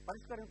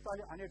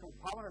పరిష్కరించాలి అనే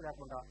భావన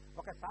లేకుండా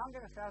ఒక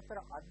సాంఘిక శాస్త్ర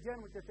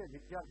అధ్యయనం చేసే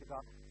విద్యార్థిగా,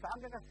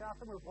 సాంఘిక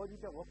శాస్త్రములు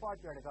బోధించే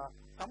ఉపాధ్యాయుడిగా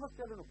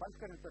సమస్యలను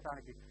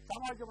పరిష్కరించడానికి,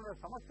 సమాజంలో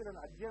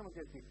సమస్యలను అధ్యయనం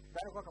చేసి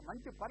దానికి ఒక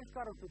మంచి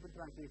పరిష్కారం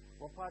చూపించడానికి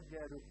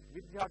ఉపాధ్యాయుడు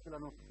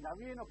విద్యార్థులను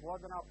నవీన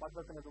బోధనా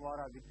పద్ధతుల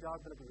ద్వారా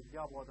విద్యార్థులకు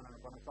విద్యా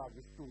బోధనను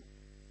కొనసాగిస్తూ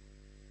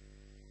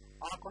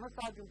ఆ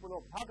కొనసాగింపులో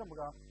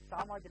భాగముగా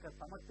సామాజిక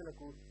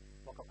సమస్యలకు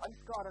ఒక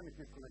పరిష్కారాన్ని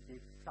తీసుకువచ్చి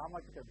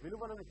సామాజిక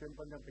విలువలను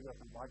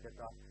పెంపొందించాల్సిన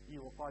బాధ్యత ఈ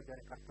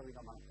ఉపాధ్యాయుని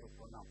కర్తవ్యంగా మనం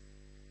చూస్తున్నాం.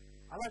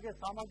 అలాగే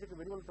సామాజిక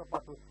విలువలతో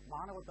పాటు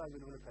మానవతా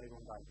విలువలు కలిగి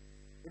ఉండాలి.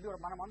 ఇది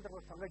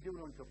మనమందరం సంఘ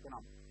జీవులను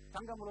చెప్తున్నాం.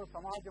 సంఘంలో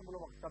సమాజంలో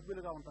ఒక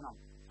సభ్యులుగా ఉంటున్నాం.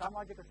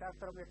 సామాజిక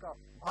శాస్త్రం యొక్క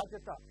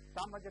బాధ్యత,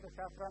 సామాజిక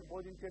శాస్త్రాన్ని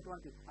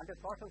బోధించేటువంటి అంటే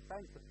సోషల్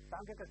సైన్స్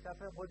సాంఘిక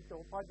శాస్త్రాన్ని బోధించే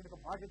ఉపాధ్యాయునికి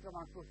బాధ్యతగా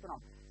మనం చూస్తున్నాం.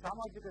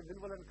 సామాజిక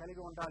విలువలను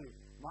కలిగి ఉండాలి,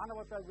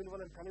 మానవతా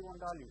విలువలను కలిగి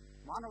ఉండాలి.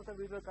 మానవతా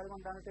విలువలు కలిగి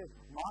ఉండాలంటే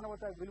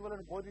మానవతా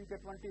విలువలను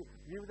బోధించేటువంటి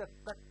వివిధ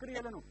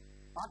ప్రక్రియలను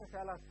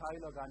పాఠశాల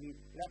స్థాయిలో కానీ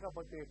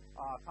లేకపోతే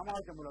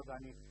సమాజంలో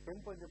కానీ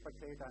పెంపొందింప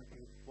చేయడానికి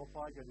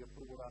ఉపాధ్యాయులు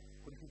ఎప్పుడు కూడా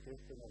కృషి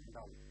చేస్తూనే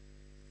ఉండాలి.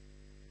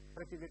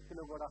 ప్రతి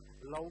వ్యక్తిలో కూడా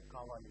లవ్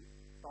కావాలి,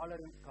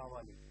 టాలరెన్స్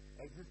కావాలి,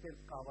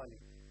 ఎగ్జిస్టెన్స్ కావాలి,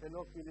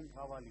 ఫెలో ఫీలింగ్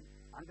కావాలి,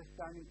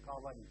 అండర్స్టాండింగ్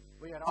కావాలి,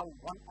 వీఆర్ ఆల్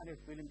వన్ అనే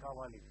ఫీలింగ్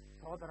కావాలి,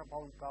 సహోదర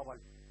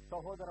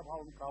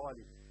భావం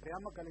కావాలి,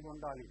 ప్రేమ కలిగి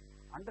ఉండాలి,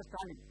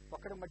 అండర్స్టాండింగ్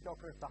ఒకరి మధ్య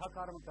ఒకరి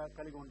సహకారం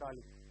కలిగి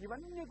ఉండాలి.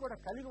 ఇవన్నీ కూడా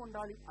కలిగి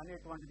ఉండాలి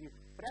అనేటువంటిది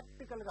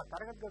ప్రాక్టికల్ గా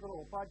తరగతి గదిలో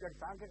ఉపాధ్యాయుడు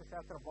సాంఘిక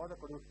శాస్త్ర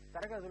బోధకుడు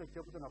తరగతిలో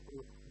చెబుతున్నప్పుడు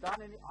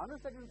దానిని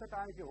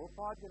అనుసరించడానికి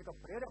ఉపాధ్యాయుల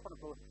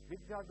ప్రేరేపణతో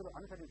విద్యార్థులు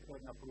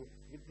అనుసరించగలిగినప్పుడు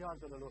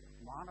విద్యార్థులలో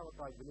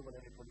మానవతా విలువలు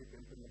అనేటువంటి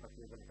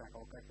పెంపొందించగలిగడానికి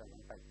అవకాశాలు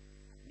ఉంటాయి.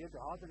 లేదు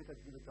ఆధునిక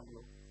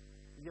జీవితంలో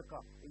ఈ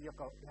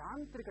యొక్క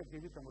యాంత్రిక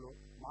జీవితంలో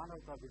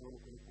మానవతా విలువలు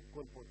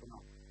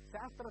కోల్పోతున్నాం.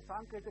 శాస్త్ర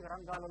సాంకేతిక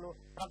రంగాలలో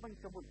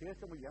ప్రపంచము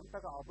దేశము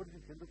ఎంతగా అభివృద్ధి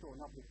చెందుతూ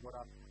ఉన్నప్పటికీ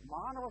కూడా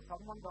మానవ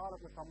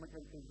సంబంధాలకు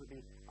సంబంధించినటువంటి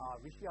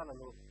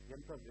విషయాలలో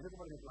ఎంతో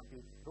వెలుగుబడినటువంటి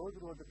రోజు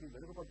రోజుకి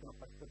వెలుగుపడుతున్న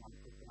పరిస్థితి మనం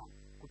చూస్తున్నాం.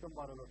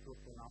 కుటుంబాలలో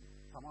చూస్తున్నాం,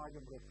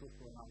 సమాజంలో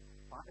చూస్తున్నాం,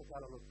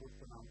 పాఠశాలలో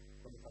చూస్తున్నాం,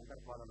 కొన్ని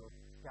సందర్భాలలో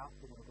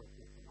శాస్త్రంలో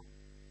చూస్తున్నాం.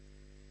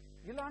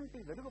 ఇలాంటి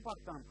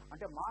వెలుగుపడతాం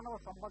అంటే మానవ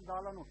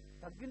సంబంధాలను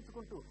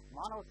తగ్గించుకుంటూ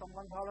మానవ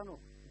సంబంధాలకు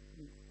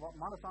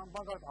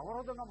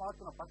అవరోధంగా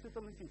మారుతున్న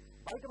పరిస్థితుల నుంచి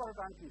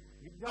బయటపడటానికి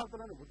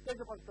విద్యార్థులను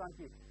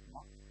ఉత్తేజపరచడానికి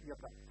ఈ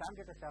యొక్క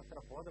సాంఘిక శాస్త్ర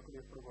బోధకులు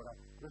ఎప్పుడు కూడా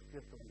కృషి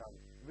చేస్తూ ఉండాలి.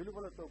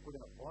 విలువలతో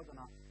కూడిన బోధన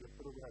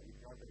ఎప్పుడు కూడా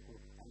విద్యార్థులకు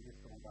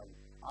అందిస్తూ ఉండాలి.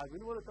 ఆ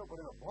విలువలతో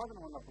కూడిన బోధన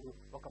ఉన్నప్పుడు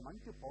ఒక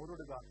మంచి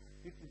పౌరుడిగా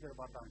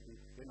తీర్చిదిద్దడానికి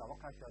ఎన్నో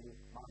అవకాశాలు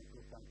మనం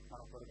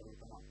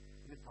చూడగలుగుతున్నాం.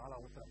 ఇది చాలా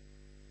అవసరం.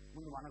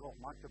 ముందు మనకు ఒక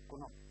మాట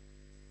చెప్పుకున్నాం,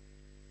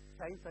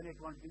 సైన్స్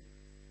అనేటువంటి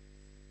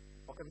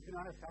ఒక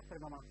విజ్ఞాన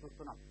శాస్త్రంగా మనం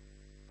చూస్తున్నాం.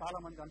 చాలా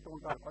మంది అంటూ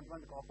ఉంటారు,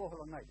 కొంతమందికి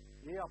అపోహలు ఉన్నాయి.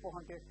 ఏ అపోహ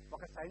అంటే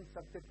ఒక సైన్స్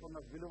సబ్జెక్ట్ ఉన్న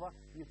విలువ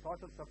ఈ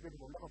సోషల్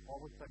సబ్జెక్ట్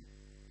ఉండకపోవచ్చు అని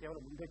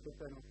కేవలం ముందే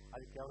చెప్పాను.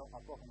 అది కేవలం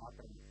అపోహ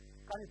మాత్రమే.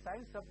 కానీ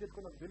సైన్స్ సబ్జెక్ట్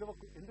ఉన్న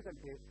విలువకు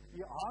ఎందుకంటే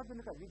ఈ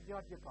ఆధునిక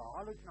విద్యార్థి యొక్క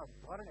ఆలోచన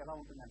ధోరణి ఎలా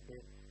ఉంటుందంటే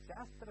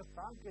శాస్త్ర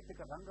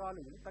సాంకేతిక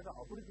రంగాలు ఇంతగా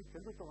అభివృద్ధి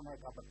చెందుతూ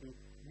ఉన్నాయి కాబట్టి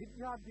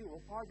విద్యార్థి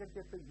ఉపాధ్యాయులు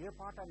చెప్పే ఏ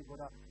పాఠాన్ని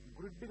కూడా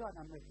గుడ్డిగా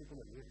నమ్మే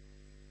స్థితిలో లేదు.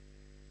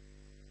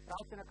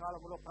 ప్రాచీన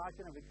కాలంలో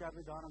ప్రాచీన విద్యా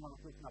విధానం మనం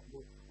చూసినప్పుడు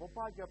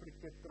ఉపాధ్యాయుడికి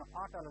చెప్తున్న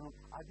పాఠాలను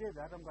అదే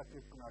వేదంగా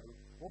తీసుకున్నాడు.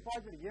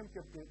 ఉపాధ్యాయుడు ఏం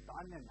చెప్తే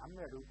దాన్ని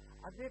నమ్మాడు,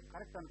 అదే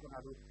కరెక్ట్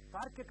అనుకున్నాడు.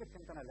 తార్కిక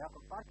చింతన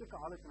లేకుండా, తార్కిక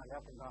ఆలోచన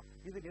లేకుండా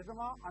ఇది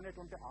నిజమా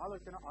అనేటువంటి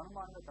ఆలోచన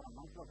అనుమానంగా తన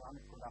మనసులో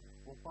రానికుండా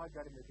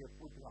ఉపాధ్యాయుడి మీద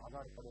పూర్తిగా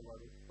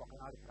ఆధారపడేవాడు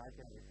ఒకనాడు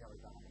ప్రాచీన విద్యా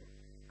విధానంలో.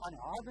 కానీ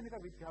ఆధునిక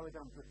విద్యా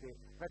విధానం చూస్తే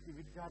ప్రతి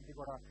విద్యార్థి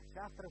కూడా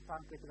శాస్త్ర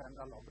సాంకేతిక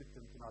రంగాల్లో అభివృద్ధి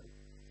చెందుతున్నారు.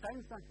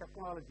 సైన్స్ అండ్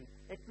టెక్నాలజీ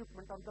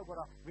ఎక్విప్మెంట్ అంతా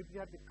కూడా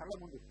విద్యార్థి కళ్ళ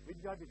ముందు,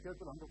 విద్యార్థి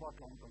చేతులు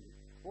అందుబాటులో ఉంటుంది.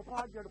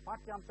 ఉపాధ్యాయుడు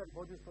పాఠ్యాంశాన్ని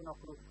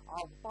బోధిస్తున్నప్పుడు ఆ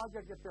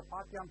ఉపాధ్యాయుడు చెప్పే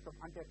పాఠ్యాంశం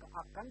అంటే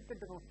ఆ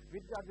కంటెంట్ ను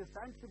విద్యార్థి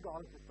సైంటిఫిక్ గా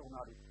ఆలోచిస్తూ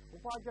ఉన్నారు.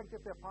 ఉపాధ్యాయుడు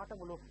చెప్పే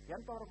పాఠములో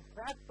ఎంతవరకు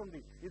ఫ్యాక్ట్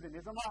ఉంది, ఇది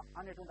నిజమా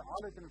అనేటువంటి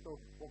ఆలోచనతో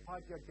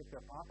ఉపాధ్యాయుడు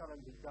చెప్పే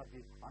పాఠాలను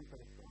విద్యార్థి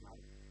అనుసరిస్తూ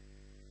ఉన్నారు.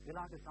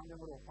 ఇలాంటి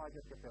సమయంలో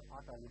ఉపాధ్యాయులు చెప్పే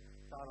పాఠాలు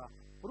చాలా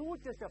ప్రూవ్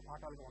చేసే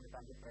పాఠాలుగా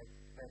ఉండటానికి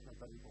ప్రయత్నం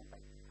జరుగుతూ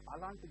ఉంటాయి.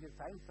 అలాంటిది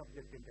సైన్స్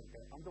సబ్జెక్ట్ ఏంటంటే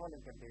అందువల్ల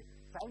ఏంటంటే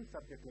సైన్స్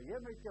సబ్జెక్ట్ లో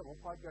ఏమైతే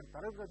ఉపాధ్యాయులు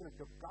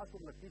తరగతిలో క్లాస్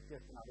రూమ్ లో టీచ్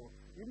చేస్తున్నారో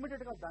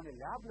ఇమ్మీడియట్ గా దాన్ని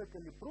ల్యాబ్ లోకి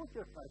వెళ్ళి ప్రూవ్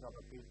చేస్తున్నారు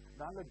కాబట్టి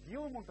దానిలో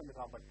జీవం ఉంటుంది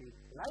కాబట్టి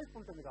లైఫ్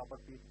ఉంటుంది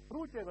కాబట్టి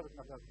ప్రూవ్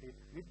చేయగలుగుతున్నారు కాబట్టి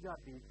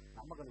విద్యార్థి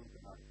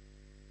నమ్మగలుగుతున్నారు.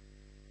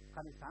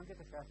 కానీ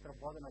సాంఘిక శాస్త్ర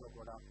బోధనలో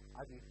కూడా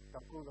అది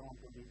తక్కువగా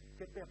ఉంటుంది.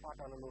 చెప్పే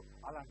పాఠాలలో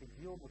అలాంటి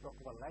జీవము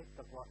తక్కువ, లైఫ్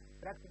తక్కువ,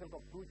 ప్రాక్టికల్గా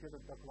ప్రూవ్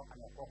చేయడం తక్కువ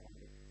అనే అపోహ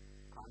ఉంది.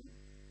 కానీ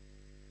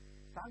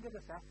సాంఘిక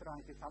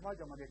శాస్త్రానికి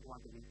సమాజం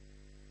అనేటువంటిది,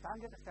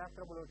 సాంఘిక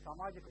శాస్త్రంలో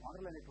సామాజిక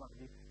వనరులు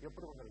అనేటువంటిది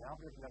ఎప్పుడు ఒక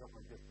ల్యాబొరేటరీ లాగా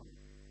పనిచేస్తుంది.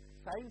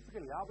 సైన్స్కి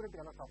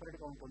ల్యాబొరేటరీ ఎలా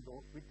సపరేట్గా ఉంటుందో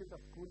విత్ ఇన్ ద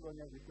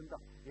స్కూల్లోనే, విత్ ఇన్ ద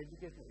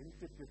ఎడ్యుకేషన్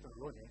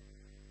ఇన్స్టిట్యూషన్లోనే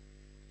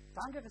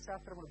సాంఘిక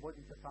శాస్త్రములు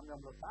బోధించే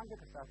సమయంలో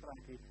సాంఘిక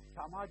శాస్త్రానికి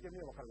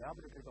సమాజమే ఒక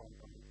ల్యాబొరేటరీగా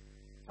ఉంటుంది.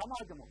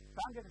 సమాజము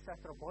సాంఘిక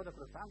శాస్త్ర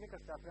బోధకులు సాంఘిక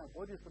శాస్త్రాన్ని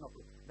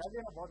బోధిస్తున్నప్పుడు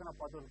నవీన బోధన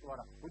పద్ధతుల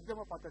ద్వారా,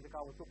 ఉద్యమ పద్ధతి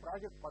కావచ్చు,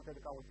 ప్రాజెక్ట్ పద్ధతి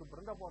కావచ్చు,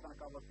 బృంద బోధన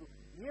కావచ్చు,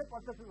 ఏ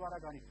పద్ధతి ద్వారా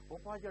కానీ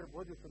ఉపాధ్యాయుడు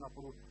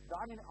బోధిస్తున్నప్పుడు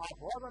దానిని, ఆ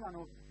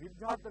బోధనను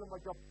విద్యార్థుల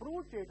మధ్య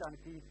ప్రూవ్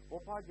చేయడానికి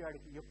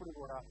ఉపాధ్యాయుడికి ఎప్పుడు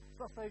కూడా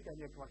సొసైటీ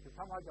అనేటువంటి,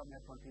 సమాజం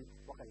అనేటువంటి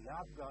ఒక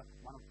ల్యాబ్గా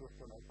మనం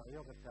చూస్తున్నాం,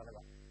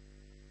 ప్రయోగశాలగా.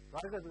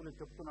 తరగతి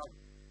గురించి చెప్తున్నాడు,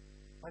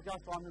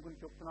 ప్రజాస్వామ్యం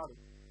గురించి చెప్తున్నాడు,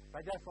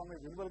 ప్రజాస్వామ్య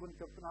విలువల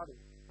గురించి చెప్తున్నాడు,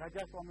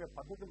 ప్రజాస్వామ్య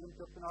పద్ధతుల గురించి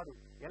చెప్తున్నాడు,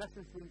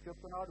 ఎలక్షన్స్ గురించి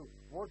చెప్తున్నాడు,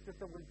 ఓట్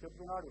సిస్టమ్ గురించి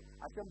చెప్తున్నాడు,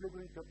 అసెంబ్లీ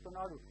గురించి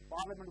చెప్తున్నాడు,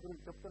 పార్లమెంట్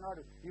గురించి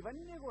చెప్తున్నాడు.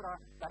 ఇవన్నీ కూడా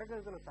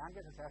తరగతుల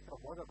సాంఘిక శాస్త్ర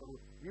బోధకులు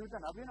వివిధ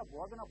నవీన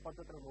బోధనా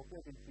పద్ధతులను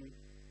ఉపయోగించి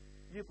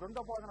ఈ బృంద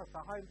బోధన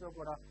సహాయంతో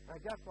కూడా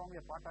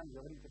ప్రజాస్వామ్య పాఠాన్ని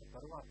వివరించిన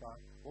తరువాత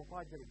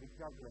ఉపాధ్యాయులు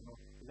విద్యార్థులను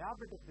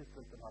ల్యాబొరేటరీకి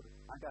తీసుకెళ్తున్నారు.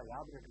 అంటే ఆ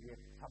ల్యాబొరేటరీ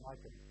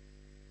సమాజం.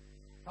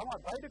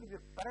 బయటకు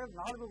తరగతి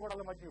 4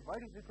 గోడల మధ్య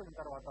బయటకు తీసుకున్న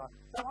తర్వాత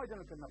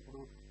సమాజంలో తిన్నప్పుడు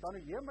తను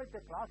ఏమైతే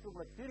క్లాస్ రూమ్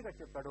లో తీరుగా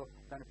చెప్పాడో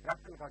దాన్ని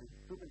ప్రాక్టికల్ గా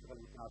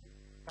చూపించగలుగుతున్నాడు.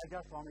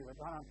 ప్రజాస్వామ్య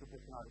విధానాన్ని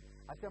చూపిస్తున్నాడు,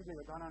 అసెంబ్లీ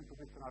విధానాన్ని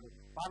చూపిస్తున్నాడు,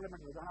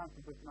 పార్లమెంట్ విధానాన్ని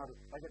చూపిస్తున్నాడు.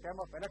 At the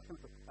time of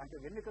elections అంటే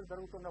ఎన్నికలు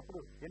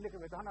జరుగుతున్నప్పుడు ఎన్నిక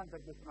విధానాన్ని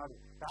జరిపిస్తున్నాడు,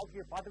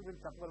 రాజకీయ పార్టీ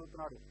గురించి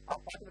చెప్పగలుగుతున్నాడు, ఆ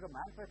పార్టీలకు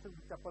మేనిఫెస్టో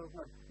గురించి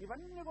చెప్పగలుగుతున్నాడు.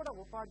 ఇవన్నీ కూడా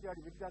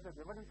ఉపాధ్యాయుడు విద్యార్థులు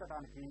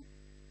వివరించడానికి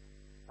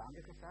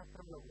సాంఘిక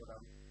శాస్త్రంలో కూడా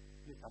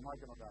ఈ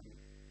సమాజం కానీ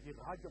ఈ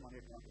రాజ్యం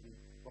అనేటువంటిది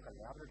ఒక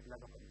ల్యాబొరేటరీ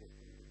లాగా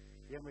పనిచేస్తుంది.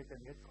 ఏమైతే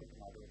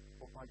నేర్చుకుంటున్నాడో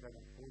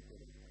ఉపాధ్యాయులను ప్రూవ్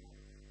చేయగలుగుతున్నాడు.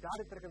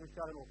 చారిత్రక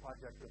విషయాలను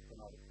ఉపాధ్యాయుడు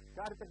చెప్తున్నాడు,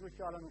 చారిత్రక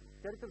విషయాలను,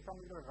 చరిత్రకు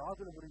సంబంధించిన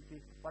రాజుల గురించి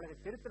వాళ్ళకి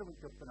చరిత్ర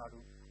గురించి చెప్తున్నాడు.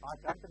 ఆ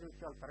చారిత్రక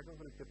విషయాలు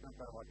తరగతులు చెప్పిన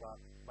తర్వాత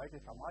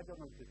బయట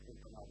సమాజంలో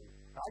తీసుకెళ్తున్నాడు,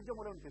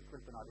 రాజ్యంలో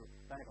తీసుకెళ్తున్నాడు,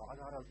 దానికి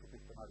ఆధారాలు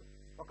చూపిస్తున్నాడు.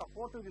 ఒక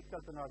ఫోటో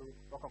తీసుకెళ్తున్నాడు,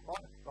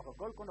 ఒక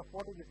గోల్కొండ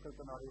ఫోటో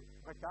తీసుకెళ్తున్నాడు,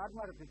 ఒక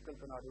చార్మినార్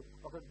తీసుకెళ్తున్నాడు,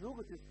 ఒక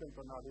జూకు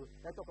తీసుకెళ్తున్నాడు,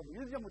 లేకపోతే ఒక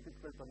మ్యూజియం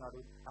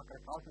తీసుకెళ్తున్నాడు. అక్కడ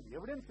కావాల్సిన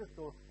ఎవిడెన్సెస్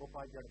తో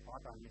ఉపాధ్యాయుడు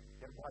పాఠాన్ని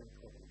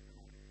నిర్ధారించుకోగలుగుతున్నాడు.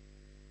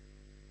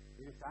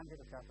 ఇది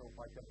సాంఘిక శాస్త్ర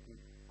ఉపాధ్యాయులకి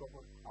గొప్ప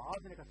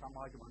ఆధునిక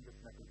సమాజం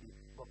అందిస్తున్నటువంటి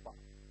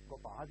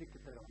గొప్ప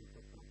ఆధిక్యతగా మనం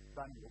చూస్తున్నాం.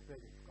 దాన్ని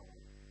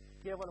ఉపయోగించుకోవాలి.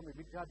 కేవలం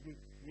విద్యార్థి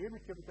ఏమి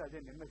చెబితే అదే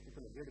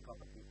నిర్ణయిస్తున్న లేడు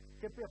కాబట్టి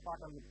చెప్పే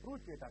పాఠాలను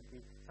ప్రూవ్ చేయడానికి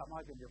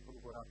సమాజం ఎప్పుడు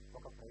కూడా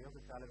ఒక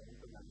ప్రయోగశాలగా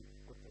ఉంటుందని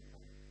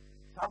గుర్తించాలి.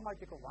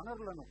 సామాజిక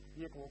వనరులను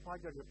ఈ యొక్క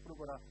ఉపాధ్యాయుడు ఎప్పుడు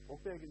కూడా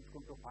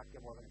ఉపయోగించుకుంటూ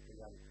పాఠ్యబోధన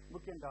చేయాలి.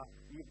 ముఖ్యంగా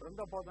ఈ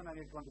బృంద బోధన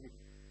అనేటువంటిది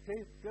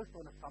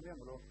చేస్తున్న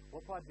సమయంలో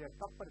ఉపాధ్యాయుడు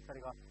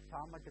తప్పనిసరిగా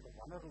సామాజిక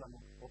వనరులను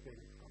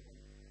ఉపయోగించుకోవాలి.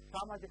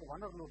 సామాజిక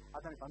వనరులు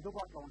అతనికి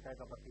అందుబాటులో ఉంటాయి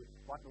కాబట్టి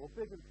వాటిని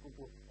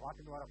ఉపయోగించుకుంటూ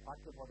వాటి ద్వారా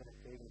పాఠ్యబోధన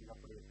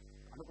చేయగలిగినప్పుడు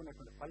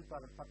అనుకున్నటువంటి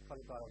ఫలితాలను,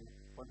 సత్ఫలితాలను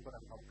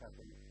పొందుకోవడానికి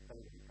అవకాశం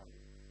కలిగించాలి.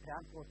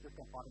 ట్రాన్స్పోర్ట్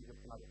సిస్టమ్ పాఠం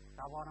చెప్తున్నాడు,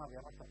 రవాణా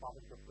వ్యవస్థ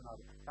పాఠం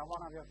చెప్తున్నాడు.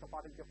 రవాణా వ్యవస్థ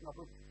పాఠం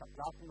చెప్పినప్పుడు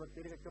క్లాస్ రూమ్ లో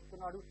తిరిగి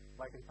చెప్తున్నాడు,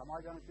 బయటకు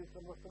సమాజాన్ని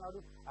తీసుకొని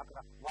వస్తున్నాడు, అక్కడ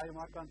వాయు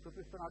మార్గాన్ని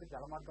చూపిస్తున్నాడు,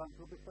 జల మార్గాన్ని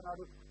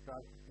చూపిస్తున్నాడు,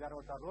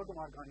 తర్వాత రోడ్డు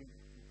మార్గాన్ని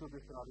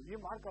చూపిస్తున్నాడు.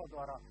 ఈ మార్గాల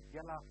ద్వారా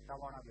ఎలా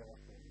రవాణా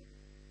వ్యవస్థ ఉంది,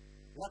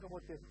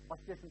 లేకపోతే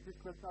బస్ స్టేషన్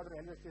తీసుకెళ్తున్నాడు,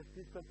 రైల్వే స్టేషన్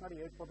తీసుకెళ్తున్నాడు,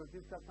 ఎయిర్పోర్ట్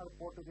తీసుకెళ్తున్నాడు,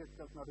 పోర్టు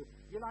తీసుకెళ్తున్నాడు.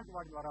 ఇలాంటి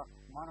వాటి ద్వారా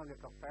మానవుల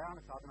యొక్క ప్రయాణ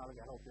సాధనాలు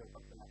ఎలా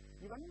ఉపయోగపడుతున్నాయి.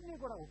 ఇవన్నీ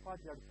కూడా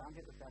ఉపాధ్యాయుడు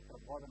సాంఘిక శాస్త్ర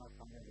బోధన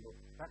సమయంలో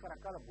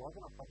రకరకాల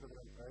బోధన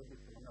పద్ధతులను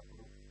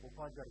ప్రయోగిస్తున్నప్పుడు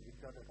ఉపాధ్యాయుడు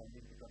విద్యార్థులకు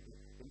అందించేటువంటి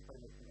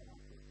ఇన్ఫర్మేషన్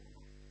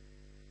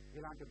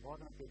ఇలాంటి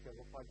బోధన చేసే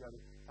ఉపాధ్యాయులు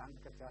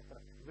సాంఘిక శాస్త్ర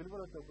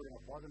విలువలతో కూడిన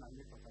బోధన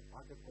అందిస్తున్న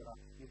బాధ్యత కూడా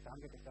ఈ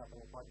సాంఘిక శాస్త్ర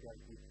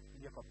ఉపాధ్యాయుడికి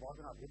ఈ యొక్క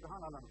బోధన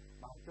విధానాలను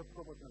మనం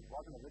చెప్పుకోబోతున్న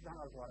బోధన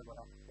విధానాల ద్వారా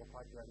కూడా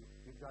ఉపాధ్యాయులు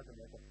విద్యార్థుల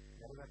యొక్క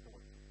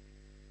నెరవేర్చవచ్చు.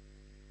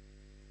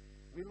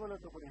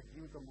 విలువలతో కూడిన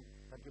జీవితం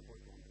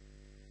తగ్గిపోతుంది.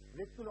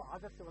 వ్యక్తులు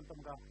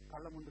ఆదర్శవంతంగా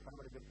కళ్ల ముందు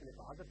కనబడే వ్యక్తుల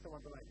యొక్క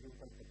ఆదర్శవంతమైన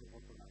జీవితాలు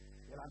తగ్గిపోతున్నారు.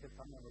 ఇలాంటి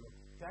సమయంలో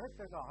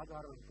చారిత్రక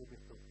ఆధారాలను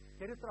చూపిస్తూ,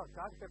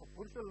 చారిత్రక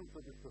పురుషులను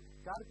చూపిస్తూ,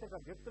 చారిత్రక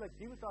వ్యక్తుల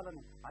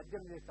జీవితాలను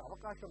అధ్యయనం చేసే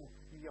అవకాశం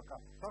ఈ యొక్క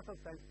సోషల్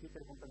సైన్స్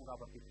టీచర్కి ఉంటుంది.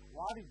 కాబట్టి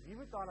వారి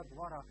జీవితాల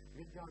ద్వారా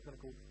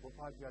విద్యార్థులకు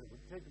ఉపాధ్యాయులు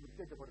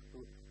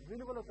ఉత్తేజపడుతూ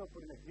విలువలతో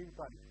కూడిన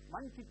జీవితాన్ని,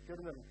 మంచి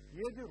చెడులను,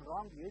 ఏది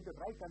రాంగ్ ఏది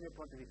రైట్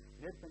అనేటువంటిది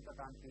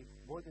నేర్పించడానికి,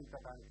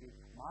 బోధించడానికి,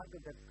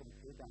 మార్గదర్శకం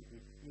చేయడానికి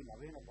ఈ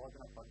నవీన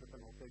బోధన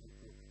పద్ధతులను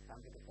ఉపయోగిస్తూ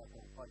సాంఘిక శాస్త్ర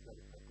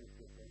ఉపాధ్యాయులు ప్రకృతి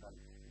చేస్తుంటారు.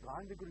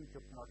 గాంధీ గురించి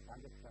చెప్తున్నాడు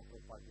సాంఘిక శాస్త్ర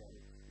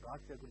ఉపాధ్యాయులు,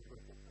 గాడ్సే గురించి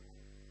కూడా చెప్తున్నారు.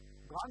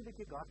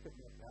 గాంధీకి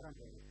గాడ్సేకి తేడా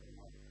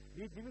చేస్తున్నారు.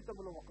 ఈ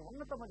జీవితంలో ఒక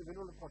ఉన్నతమైన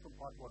విలువల కోసం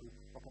పాటుపడి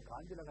ఒక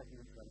గాంధీలాగా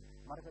జీవించాలి,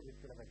 మరొక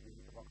వ్యక్తులుగా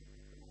జీవించబోతున్నారు.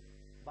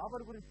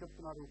 బాబర్ గురించి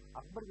చెప్తున్నాడు,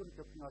 అక్బర్ గురించి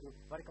చెప్తున్నాడు,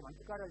 వారికి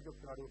మంచి కార్యాలు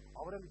చెప్తున్నాడు,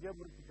 ఔరంగజేబ్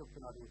గురించి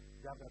చెప్తున్నాడు.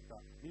 జాగ్రత్త,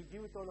 నీ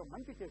జీవితంలో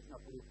మంచి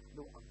చేసినప్పుడు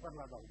నువ్వు అక్బర్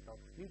లాగా ఉంటావు,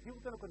 నీ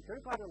జీవితంలో కొన్ని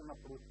చెడు కార్యాలు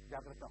ఉన్నప్పుడు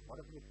జాగ్రత్త,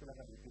 మరొక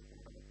వ్యక్తులుగా నీ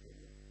జీవితంలో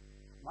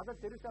మదర్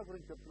తెరిసా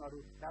గురించి చెప్తున్నాడు,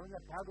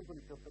 రవీంద్రనాథ్ ఠాగూర్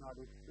గురించి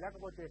చెప్తున్నాడు,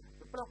 లేకపోతే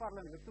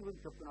విప్లవకారులైన వ్యక్తుల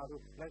గురించి చెప్తున్నాడు,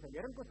 లేకపోతే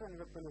నిరంకుశ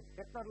వ్యక్తులు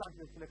హిట్లర్ లాంటి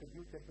వ్యక్తుల యొక్క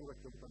జీవిత చరిత్రగా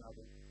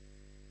చెబుతున్నాడు.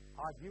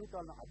 ఆ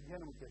జీవితాలను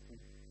అధ్యయనం చేసి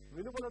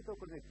విలువలతో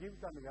కూడిన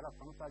జీవితాన్ని ఎలా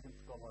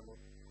కొనసాగించుకోవాలో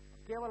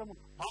కేవలం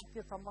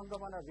పాఠ్య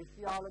సంబంధమైన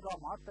విషయాలుగా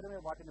మాత్రమే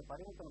వాటిని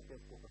పరిమితం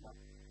చేసుకోకుండా,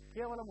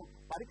 కేవలము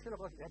పరీక్షల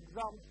కోసం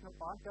ఎగ్జామినేషన్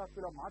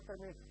పాఠ్యాస్తులో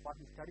మాత్రమే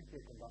వాటిని స్టడీ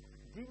చేయకుండా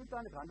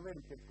జీవితానికి అన్వయం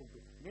చేసుకుంటూ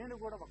నేను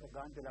కూడా ఒక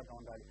గాంధీ లాగా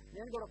ఉండాలి,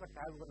 నేను కూడా ఒక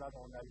ఠాగూర్ లాగా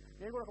ఉండాలి,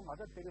 నేను కూడా ఒక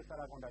మదర్ తెరిసా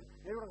లాగా ఉండాలి,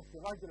 నేను కూడా ఒక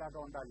శివాజీ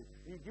లాగా ఉండాలి,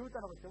 ఈ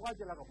జీవితాన్ని ఒక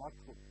శివాజీ లాగా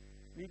మార్చుకో,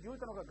 ఈ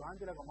జీవితాన్ని ఒక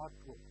గాంధీలాగా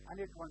మార్చుకో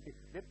అనేటువంటి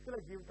వ్యక్తుల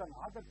జీవితాన్ని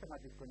ఆదర్శంగా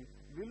తీసుకొని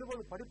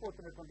విలువలు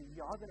పడిపోతున్నటువంటి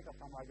ఈ ఆధునిక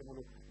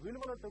సమాజంలో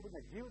విలువలతో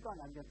కూడిన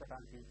జీవితాన్ని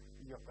అందించడానికి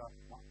ఈ యొక్క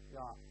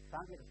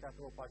సాంఘిక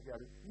శాస్త్ర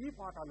ఉపాధ్యాయుడు ఈ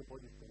పాఠాలు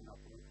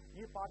బోధిస్తున్నప్పుడు,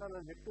 ఈ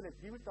పాఠాల వ్యక్తుల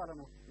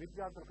జీవితాలను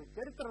విద్యార్థులకు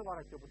చరిత్ర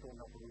ద్వారా చెబుతూ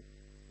ఉన్నప్పుడు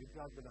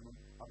విద్యార్థులను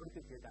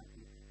అభివృద్ధి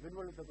చేయడానికి,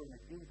 విలువలతో కూడిన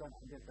జీవితాన్ని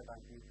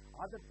అందించడానికి,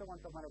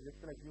 ఆదర్శవంతమైన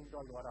వ్యక్తుల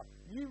జీవితాల ద్వారా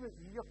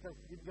ఈ యొక్క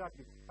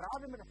విద్యార్థి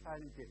ప్రాథమిక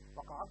స్థాయి నుంచి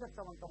ఒక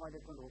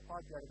ఆదర్శవంతమైనటువంటి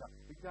ఉపాధ్యాయుడిగా,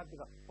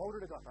 విద్యార్థిగా,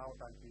 పౌరుడిగా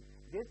రావడానికి,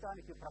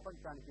 దేశానికి,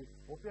 ప్రపంచానికి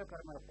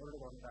ఉపయోగకరమైన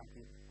పౌరుడిగా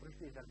ఉండడానికి కృషి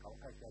చేయడానికి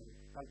అవకాశాలు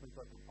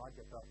కల్పించాల్సిన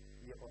బాధ్యత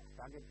ఈ యొక్క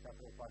సాంఘిక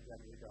శాస్త్ర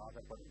ఉపాధ్యాయుల మీద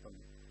ఆధారపడి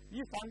ఉంటుంది.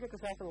 ఈ సాంఘిక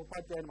శాస్త్ర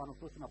ఉపాధ్యాయులు మనం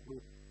చూసినప్పుడు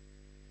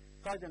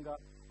సహజంగా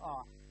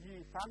ఈ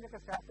సాంఘిక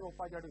శాస్త్ర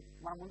ఉపాధ్యాయుడు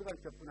మనం ముందుగా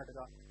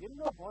చెప్తున్నట్టుగా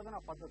ఎన్నో బోధనా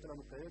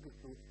పద్ధతులను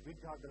ప్రయోగిస్తూ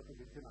విద్యార్థులకు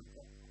విద్యను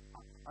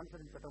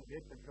అనుసరించడం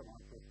నేర్పించడం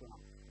మనం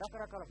చూస్తున్నాం.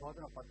 రకరకాల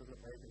బోధనా పద్ధతులు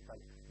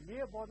ప్రయోగించాలి. ఏ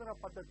బోధనా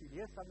పద్ధతి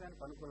ఏ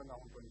సమయానికి అనుకూలంగా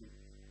ఉంటుంది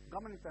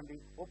గమనించండి.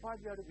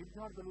 ఉపాధ్యాయుడు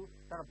విద్యార్థులు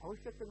తన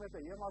భవిష్యత్తు మీద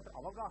ఏమాత్రం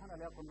అవగాహన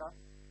లేకుండా,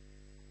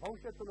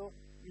 భవిష్యత్తులో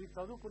ఈ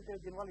చదువుకుంటే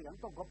దీనివల్ల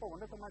ఎంతో గొప్ప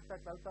ఉన్నతమైన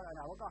స్థాయికి వెళ్తారనే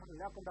అవగాహన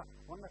లేకుండా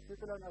ఉన్న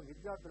స్థితిలో ఉన్న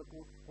విద్యార్థులకు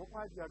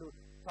ఉపాధ్యాయుడు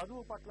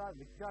చదువు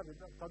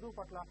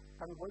పట్ల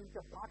తను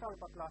బోధించే పాఠాల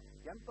పట్ల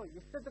ఎంతో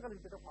ఇష్టత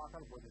కలిగించే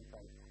పాఠాలు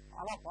బోధించాలి.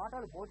 అలా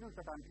పాఠాలు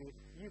బోధించడానికి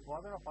ఈ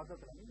బోధనా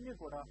పద్ధతులన్నీ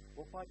కూడా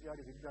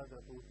ఉపాధ్యాయుడు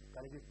విద్యార్థులకు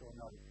కలిగిస్తూ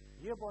ఉన్నారు.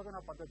 ఏ బోధనా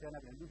పద్ధతి అయినా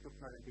ఎందుకు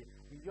చెప్తున్నాడంటే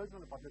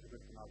నియోజన పద్ధతి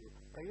పెడుతున్నారు,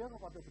 ప్రయోగ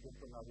పద్ధతి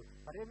పెడుతున్నారు,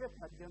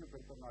 పర్యవేక్షణ అధ్యయనం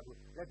పెడుతున్నారు,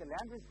 లేకపోతే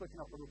లాంగ్వేజ్కి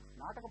వచ్చినప్పుడు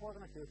నాటక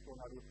బోధన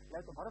చేస్తున్నారు,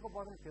 లేకపోతే మరొక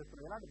బోధన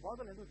చేస్తున్నారు. ఇలాంటి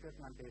బోధనలు ఎందుకు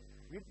చేస్తున్నారంటే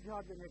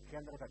విద్యార్థిని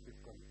కేంద్రంగా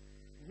తీసుకొని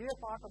ఏ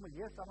పాఠము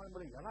ఏ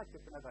సమయంలో ఎలా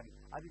చెప్పినా కానీ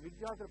అది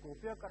విద్యార్థులకు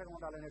ఉపయోగకరంగా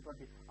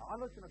ఉండాలనేటువంటి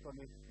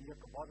ఆలోచనతోనే ఈ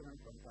యొక్క బోధనను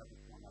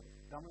కొనసాగిస్తున్నారు.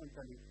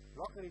 గమనించండి,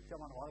 లోకరీత్యా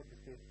మనం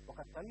ఆలోచిస్తే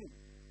ఒక తల్లి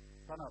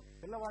తన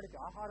పిల్లవాడికి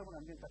ఆహారం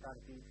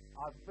అందించడానికి,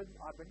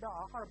 ఆ బిడ్డ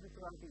ఆహారం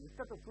అందించడానికి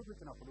ఇష్టత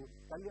చూపించినప్పుడు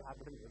తల్లి ఆ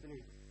బిడ్డను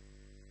వదిలేదు.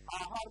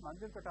 ఆహారం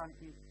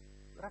అందించడానికి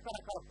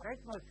రకరకాల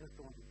ప్రయత్నాలు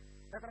చేస్తూ ఉంది.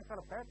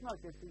 రకరకాల ప్రయత్నాలు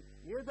చేసి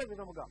ఏదో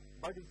విధముగా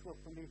బయటికి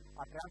వస్తుంది,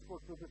 ఆ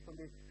ట్రాన్స్పోర్ట్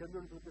చూపిస్తుంది,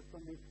 చంద్రుడు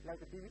చూపిస్తుంది,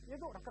 లేకపోతే టీవీ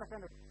ఏదో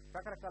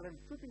రకరకాలను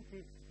చూపించి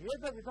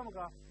ఏదో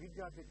విధముగా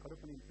విద్యార్థి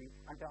కడుపు నింపి,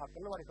 అంటే ఆ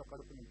పిల్లవాడి యొక్క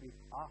కడుపు నింపి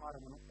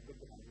ఆహారమును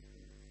బిడ్డకు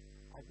అందిస్తుంది.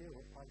 అదే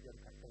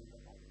ఉపాధ్యాయుడు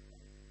కర్తవ్యంగా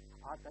భావించాలి.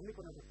 ఆ తల్లి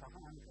కొన్నది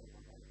సహనాన్ని కలిగి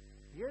ఉండాలి.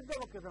 ఏదో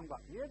ఒక విధంగా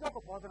ఏదో ఒక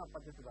బోధన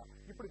పద్ధతిగా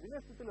ఇప్పుడు వినే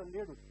స్థితిలో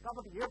లేదు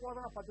కాబట్టి ఏ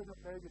బోధన పద్ధతిని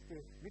ప్రయోగిస్తే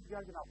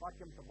విద్యార్థి నా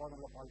పాఠ్యాంశ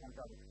బోధనలో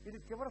పాల్గొంటారు. ఇది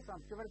చివరి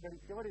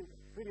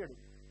పీరియడ్,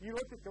 ఈ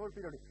రోజు చివరి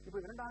పీరియడ్.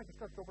 ఇప్పుడు వినడానికి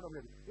ఇష్టం చూపడం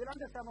లేదు.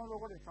 ఇలాంటి సమయంలో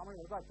కూడా సమయం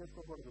వృధా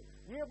చేసుకోకూడదు.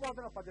 ఏ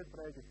బోధన పద్ధతి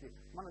ప్రయోగిస్తే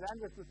మన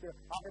లాంగ్వేజ్ చూస్తే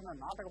ఆ టైంలో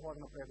నాటక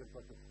బోధన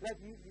ప్రయోగించవచ్చు,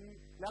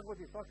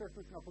 లేకపోతే సోషల్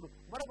చూసినప్పుడు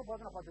మరొక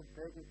బోధన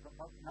పద్ధతి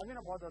నవీన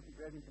బోధనను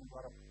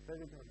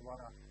ప్రయోగించడం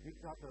ద్వారా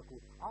విద్యార్థులకు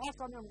ఆ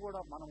సమయం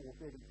కూడా మనం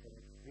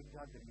ఉపయోగించాలి.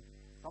 విద్యార్థిని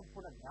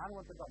సంపూర్ణ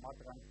జ్ఞానవంతంగా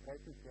మార్చడానికి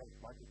ప్రయత్నం చేయాల్సిన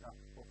బాధ్యత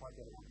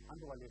ఉపాధ్యాయులు.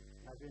 అందువల్లే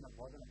నవీన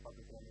బోధన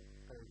పద్ధతులను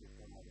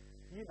ప్రయోగిస్తున్నారు.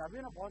 ఈ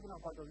నవీన బోధన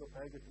పద్ధతులు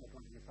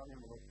ప్రయోగిస్తున్నటువంటి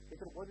సమయంలో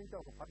ఇక్కడ బోధించే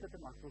ఒక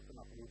పద్ధతిని మనం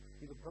చూస్తున్నప్పుడు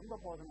ఇది బృంద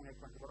బోధన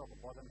అనేటువంటి కూడా ఒక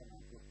బోధనగా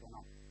మనం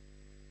చూస్తున్నాం.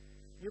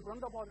 ఈ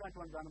బృంద బోధన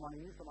అటువంటి దాన్ని మనం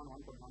ఇంగ్లీష్లో మనం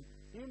అనుకుంటున్నాం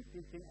టీమ్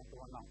టీచింగ్ అంటూ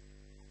ఉన్నాం.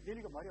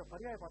 దీనికి మరియు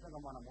పర్యాయ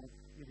పదంగా మనము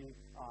ఇది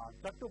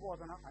జట్టు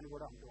బోధన అని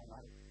కూడా అంటూ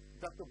ఉన్నారు.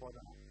 జట్టు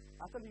బోధన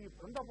అసలు ఈ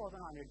బృంద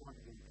బోధన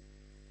అనేటువంటిది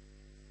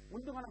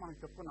ముందుగానే మనం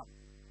చెప్పుకున్నాం.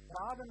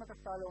 ప్రాథమిక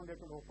స్థాయిలో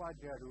ఉండేటువంటి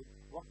ఉపాధ్యాయుడు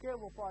ఒకే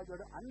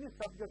ఉపాధ్యాయుడు అన్ని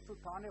సబ్జెక్ట్స్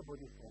తానే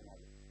బోధిస్తూ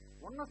ఉన్నాడు.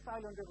 ఉన్న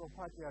స్థాయిలో ఉండే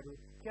ఉపాధ్యాయుడు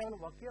కేవలం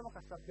ఒకే ఒక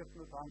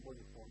సబ్జెక్టును తాను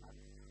బోధిస్తూ ఉన్నాడు.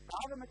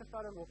 ప్రాథమిక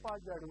స్థాయిలో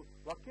ఉపాధ్యాయుడు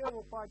ఒకే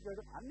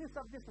ఉపాధ్యాయుడు అన్ని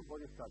సబ్జెక్ట్స్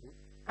బోధిస్తాడు.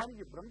 కానీ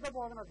ఈ బృంద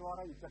బోధన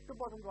ద్వారా, ఈ జట్టు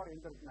బోధన ద్వారా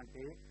ఏం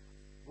జరుగుతుందంటే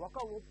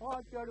ఒక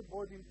ఉపాధ్యాయుడు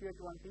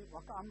బోధించేటువంటి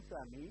ఒక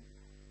అంశాన్ని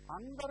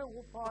అందరు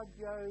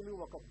ఉపాధ్యాయులు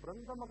ఒక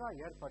బృందముగా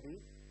ఏర్పడి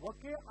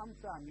ఒకే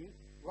అంశాన్ని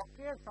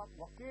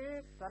ఒకే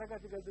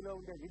తరగతి గదిలో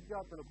ఉండే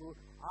విద్యార్థులకు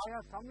ఆయా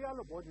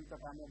సమయాల్లో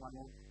బోధించడాన్ని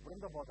మనం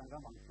బృంద బోధనగా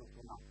మనం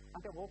చూస్తున్నాం.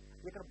 అంటే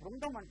ఇక్కడ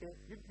బృందం అంటే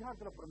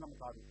విద్యార్థుల బృందం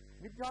కాదు.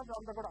 విద్యార్థులు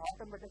అందరూ కూడా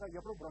ఆటోమేటిక్ గా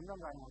ఎప్పుడు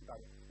బృందంగానే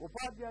ఉంటారు.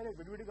 ఉపాధ్యాయులు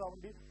విడివిడిగా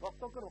ఉండి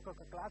ఒక్కొక్కరు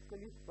ఒక్కొక్క క్లాస్కి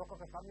వెళ్ళి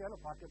ఒక్కొక్క సమయాల్లో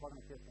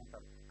పాఠ్యబోధన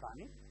చేస్తుంటారు.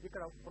 కానీ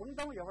ఇక్కడ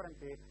బృందం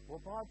ఎవరంటే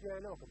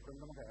ఉపాధ్యాయులు ఒక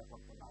బృందముగా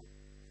ఏర్పడుతున్నారు.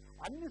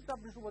 అన్ని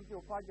సబ్జెక్ట్స్ వచ్చి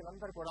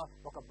ఉపాధ్యాయులందరూ కూడా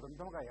ఒక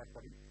బృందంగా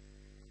ఏర్పడి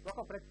ఒక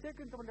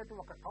ప్రత్యేకించినటువంటి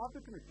ఒక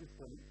టాపిక్ ని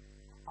తీసుకొని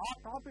ఆ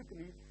టాపిక్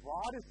ని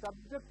వారి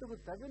సబ్జెక్టుకు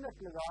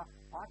తగినట్లుగా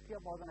పాఠ్య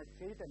బోధన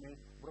చేయటమే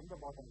బృంద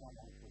బోధనగా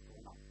మనం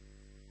చూస్తున్నాం.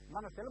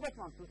 మన సిలబస్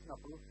మనం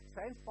చూసినప్పుడు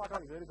సైన్స్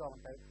పాఠాలు వేరుగా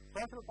ఉంటాయి,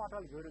 సోషల్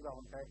పాఠాలు వేరుగా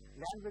ఉంటాయి,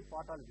 లాంగ్వేజ్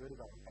పాఠాలు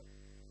వేరుగా ఉంటాయి.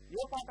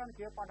 ఏ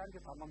పాఠానికి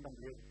సంబంధం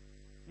లేదు.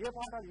 ఏ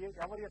పాఠాలు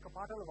ఎవరి యొక్క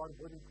పాఠాలు వారు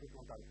బోధించుకుంటూ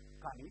ఉంటారు.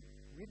 కానీ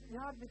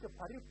విద్యార్థికి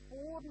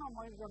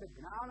పరిపూర్ణమైనటువంటి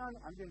జ్ఞానాన్ని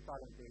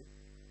అందించాలంటే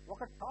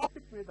ఒక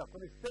టాపిక్ మీద,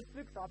 కొన్ని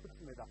స్పెసిఫిక్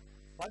టాపిక్స్ మీద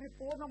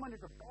పరిపూర్ణమైన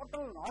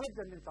టోటల్ నాలెడ్జ్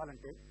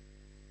అందించాలంటే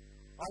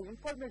ఆ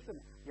ఇన్ఫర్మేషన్,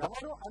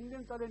 ఎవరు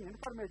అందించలేని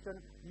ఇన్ఫర్మేషన్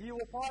ఈ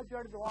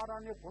ఉపాధ్యాయుడి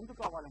ద్వారానే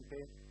పొందుకోవాలంటే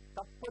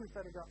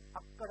తప్పనిసరిగా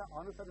అక్కడ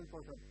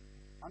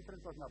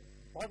అనుసరించవలసిన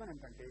బోధన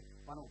ఏంటంటే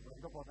మనం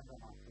బృంద బోధనగా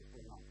మనం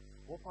చూస్తున్నాం.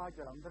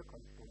 ఉపాధ్యాయులు అందరూ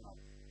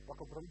కలుస్తున్నారు,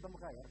 ఒక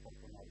బృందముగా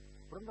ఏర్పడుతున్నారు.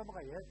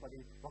 బృందముగా ఏర్పడి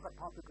ఒక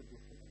టాపిక్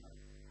తీసుకుంటున్నారు.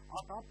 ఆ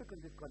టాపిక్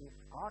తీసుకొని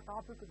ఆ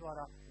టాపిక్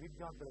ద్వారా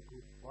విద్యార్థులకు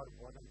వారు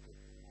బోధన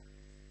చేస్తున్నారు.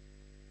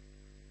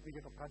 వీరి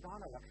యొక్క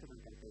ప్రధాన లక్ష్యం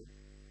ఏంటంటే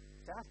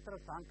శాస్త్ర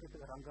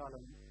సాంకేతిక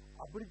రంగాలను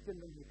అభివృద్ధి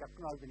చెందిన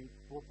టెక్నాలజీని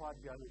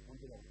ఉపాధ్యాయులు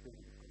ముందుగా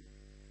ఉపయోగించుకుని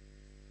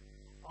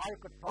ఆ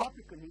యొక్క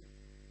టాపిక్ ని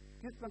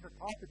తీసుకున్న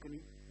టాపిక్ ని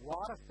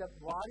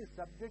వారి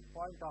సబ్జెక్ట్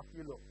పాయింట్ ఆఫ్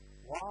వ్యూలో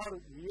వారు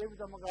ఏ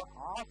విధముగా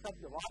ఆ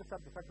వారి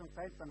సబ్జెక్ట్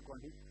సైన్స్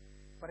అనుకోండి,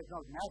 ఫర్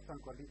ఎగ్జాంపుల్ మ్యాథ్స్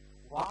అనుకోండి,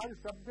 వారి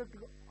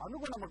సబ్జెక్టు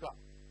అనుగుణముగా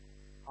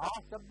ఆ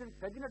సబ్జెక్ట్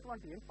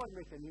తగినటువంటి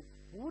ఇన్ఫర్మేషన్ ని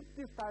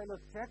పూర్తి స్థాయిలో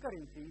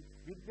సేకరించి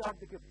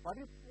విద్యార్థికి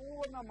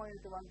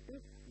పరిపూర్ణమైనటువంటి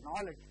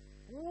నాలెడ్జ్,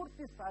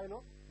 పూర్తి స్థాయిలో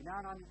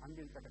జ్ఞానాన్ని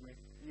అందించడమే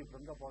ఈ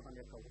బృంద బోధన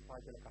యొక్క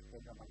ఉపాధ్యాయుల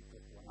కష్టంగా మనం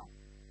చేస్తున్నాం.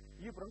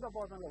 ఈ బృంద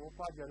బోధనలో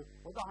ఉపాధ్యాయులు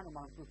ఉదాహరణ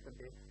మనం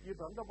చూస్తుంటే ఈ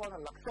బృంద బోధన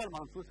లక్ష్యాలు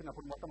మనం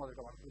చూసినప్పుడు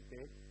మొట్టమొదటిగా మనం చూస్తే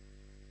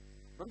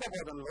బృంద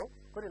బోధనలో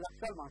కొన్ని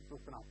లక్ష్యాలు మనం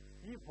చూస్తున్నాం.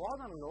 ఈ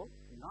బోధనలో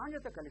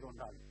నాణ్యత కలిగి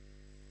ఉండాలి,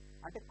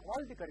 అంటే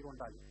క్వాలిటీ కలిగి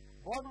ఉండాలి.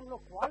 బోధనలో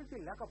క్వాలిటీ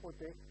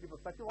లేకపోతే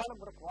ఇప్పుడు ప్రతి వాళ్ళం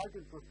కూడా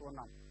క్వాలిటీని చూస్తూ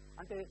ఉన్నాం.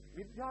 అంటే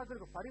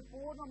విద్యార్థులకు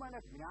పరిపూర్ణమైన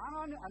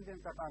జ్ఞానాన్ని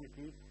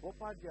అందించడానికి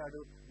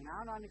ఉపాధ్యాయుడు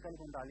జ్ఞానాన్ని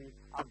కలిగి ఉండాలి.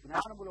 ఆ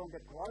జ్ఞానంలో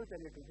ఉండే క్వాలిటీ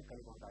అనేటువంటి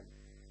కలిగి ఉండాలి.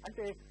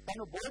 అంటే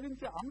తను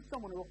బోధించే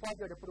అంశమును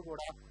ఉపాధ్యాయుడు ఎప్పుడు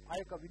కూడా ఆ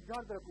యొక్క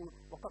విద్యార్థులకు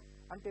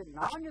అంటే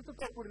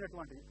నాణ్యతతో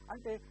కూడినటువంటి,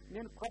 అంటే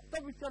నేను కొత్త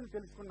విషయాన్ని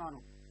తెలుసుకున్నాను,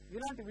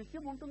 ఇలాంటి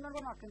విషయం ఉంటుందని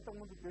నాకు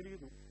ఇంతకుముందు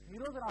తెలియదు, ఈ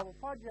రోజు నా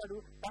ఉపాధ్యాయుడు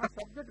తన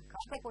సబ్జెక్ట్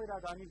కాకపోయినా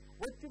కానీ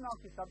వచ్చి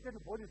నాకు ఈ సబ్జెక్ట్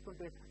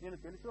బోధిస్తుంటే నేను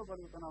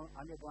తెలుసుకోగలుగుతున్నాను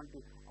అనేటువంటి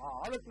ఆ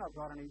ఆలోచన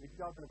ధోరణి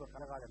విద్యార్థులకు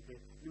కలగాలంటే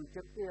నువ్వు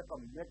చెప్పే యొక్క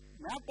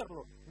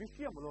మ్యాటర్లో,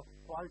 విషయంలో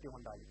క్వాలిటీ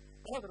ఉండాలి.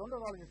 తర్వాత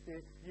రెండోది ఆలోచిస్తే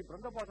ఈ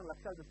బృంద బోధన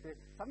లక్ష్యాలు చూస్తే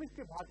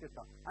సమిష్టి బాధ్యత,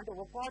 అంటే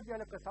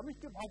ఉపాధ్యాయుల యొక్క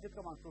సమిష్టి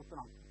బాధ్యతగా మనం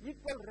చూస్తున్నాం.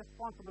 ఈక్వల్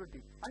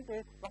రెస్పాన్సిబిలిటీ, అంటే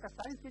ఒక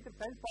సైన్స్ టీచర్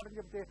సైన్స్ పాఠం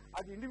చెప్తే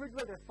అది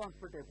ఇండివిజువల్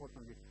రెస్పాన్సిబిలిటీ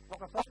అయిపోతుంది.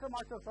 ఒక సోషల్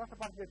మాస్టర్ సోషల్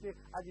పాఠం చెప్తే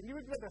అది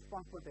ఇండివిజువల్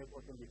రెస్పాన్సిబిలిటీ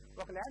అయిపోతుంది.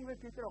 ఒక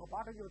లాంగ్వేజ్ టీచర్ ఒక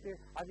పాఠం చెబితే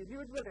అది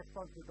ఇండివిజువల్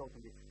రెస్పాన్సిబిలిటీ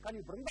అవుతుంది. కానీ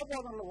బృంద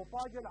బోధనలో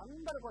ఉపాధ్యాయులు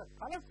అందరూ కూడా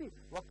కలిసి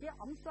ఒకే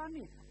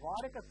అంశాన్ని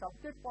వారి యొక్క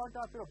సబ్జెక్ట్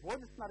పాయింట్ ఆఫ్ వ్యూ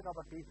బోధిస్తున్నారు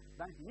కాబట్టి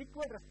దానికి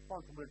ఈక్వల్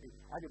రెస్పాన్సిబిలిటీ,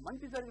 అది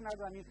మంచి జరిగినా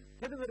కానీ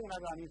చెడు జరిగినా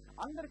కానీ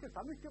అందరికీ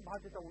సమిష్టి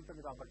బాధ్యత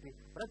ఉంటుంది. కాబట్టి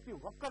ప్రతి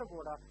ఒక్కరు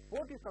కూడా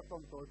పోటీ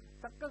తత్వంతో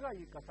చక్కగా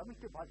ఈ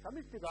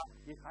సమిష్టిగా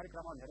ఈ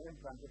కార్యక్రమాలు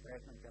నిర్వహించడానికి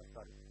ప్రయత్నం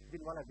చేస్తారు.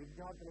 దీనివల్ల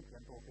విద్యార్థులకు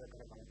ఎంతో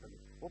ఉపయోగకరంగా ఉంటుంది.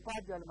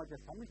 ఉపాధ్యాయుల మధ్య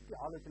సమిష్టి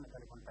ఆలోచనలు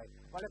కలిగి ఉంటాయి.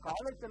 వాళ్ళ యొక్క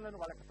ఆలోచనలను,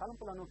 వాళ్ళ యొక్క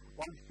తలంపులను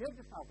వాళ్ళు షేర్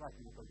చేసిన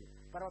అవకాశం ఉంటుంది.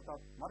 తర్వాత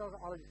మరో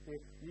ఆలోచిస్తే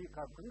ఈ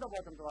బృంద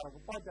బోధన ద్వారా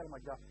ఉపాధ్యాయుల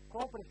మధ్య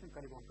కోఆపరేషన్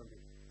కలిగి ఉంటుంది.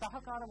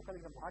 సహకారం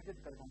కలిగిన బాధ్యత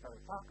కలిగి ఉంటారు.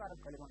 సహకారం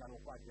కలిగి ఉండాలి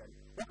ఉపాధ్యాయులు.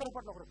 ఒకరి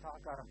పట్ల ఒకరు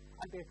సహకారం,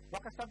 అంటే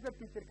ఒక సబ్జెక్ట్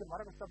టీచర్ కి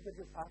మరొక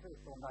సబ్జెక్ట్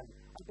సహకరిస్తూ ఉండాలి.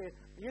 అంటే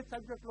ఏ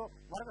సబ్జెక్ట్ లో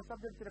మరొక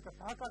సబ్జెక్ట్ యొక్క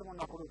సహకారం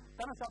ఉన్నప్పుడు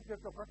తన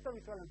సబ్జెక్ట్ లో కొత్త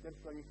విషయాలను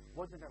తెలుసుకొని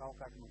బోధించే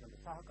అవకాశం ఉంటుంది.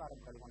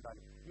 సహకారం కలిగి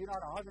ఉండాలి.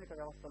 ఈనాడు ఆధునిక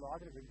వ్యవస్థలో,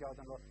 ఆధునిక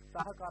విద్యార్థంలో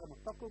సహకారం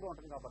తక్కువగా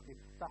ఉంటుంది కాబట్టి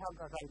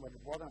సహకారాలు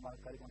మరియు బోధన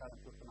మనం కలిగి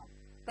ఉండాలని చూస్తున్నాం.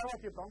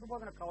 తర్వాత ఈ బృంద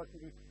బోధనకు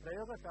కావాల్సింది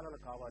ప్రయోగశాలలు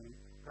కావాలి,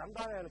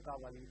 గ్రంథాలయాలు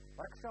కావాలి,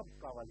 వర్క్షాప్స్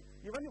కావాలి,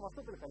 ఇవన్నీ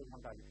వసతులు కలిగి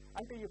ఉండాలి.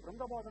 అంటే ఈ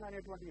బృంద బోధన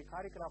అనేటువంటి ఈ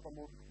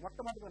కార్యకలాపము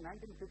మొట్టమొదటిగా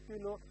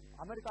 1950లో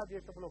అమెరికా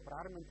దేశంలో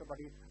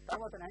ప్రారంభించబడి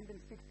తర్వాత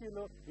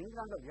 1960లో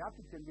ఇంగ్లాండ్ లో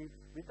వ్యాప్తి చెంది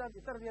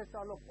ఇతర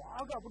దేశాల్లో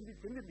బాగా అభివృద్ధి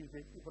చెందింది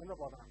ఈ బృంద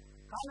బోధన.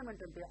 కారణం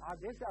ఏంటంటే ఆ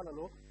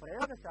దేశాలలో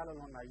ప్రయోగశాలలు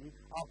ఉన్నాయి,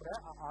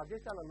 ఆ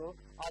దేశాలలో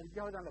ఆ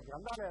విద్యావిధానంలో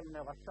గ్రంథాలయాలు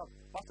ఉన్నాయి, వర్క్షాప్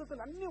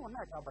వసతులు అన్నీ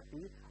ఉన్నాయి.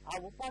 కాబట్టి ఆ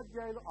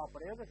ఉపాధ్యాయులు ఆ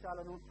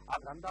ప్రయోగశాలను, ఆ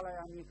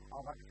గ్రంథాలయాన్ని,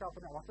 ఆ వర్క్షాప్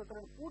ని, ఆ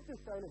వసతులను పూర్తి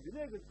స్థాయిలో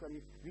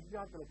వినియోగించుకొని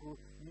విద్యార్థులకు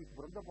ఈ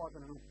బృంద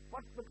బోధనను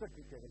పర్ఫెక్ట్ గా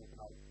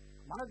చేయగలుగుతున్నారు.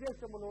 మన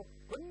దేశంలో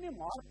కొన్ని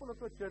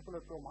మార్పులతో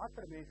చేర్పులతో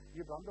మాత్రమే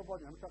ఈ బృంద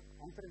బోధన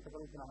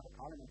అనుసరించగలుగుతున్న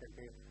కారణం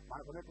ఏంటంటే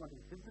మనకున్నటువంటి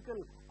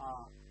ఫిజికల్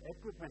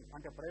ఎక్విప్మెంట్,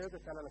 అంటే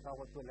ప్రయోగశాలలు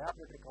కావచ్చు,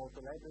 ల్యాబొరేటరీ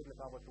కావచ్చు, లైబ్రరీలు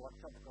కావచ్చు,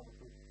 వర్క్షాప్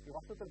కావచ్చు, ఈ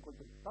వసతులు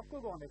కొంచెం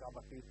తక్కువగా ఉన్నాయి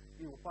కాబట్టి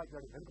ఈ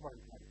ఉపాధ్యాయులు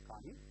వెనుకబడుతున్నారు.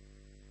 కానీ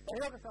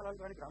ప్రయోగశాలలు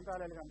కానీ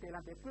గ్రంథాలయాలు అంటే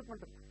ఇలాంటి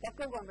ఎక్విప్మెంట్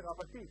తక్కువగా ఉంది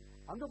కాబట్టి,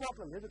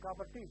 అందుబాటులో లేదు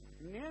కాబట్టి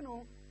నేను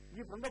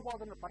ఈ బృంద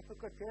బోధనను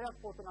పర్ఫెక్ట్ గా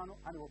చేయలేకపోతున్నాను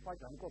అని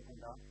ఉపాధ్యాయులు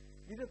అనుకోకుండా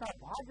ఇది తన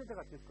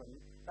బాధ్యతగా తీసుకొని,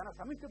 తన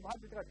సమితి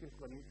బాధ్యతగా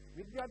తీసుకొని,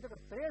 విద్యార్థుల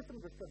శ్రేయస్సును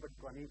దృష్టిలో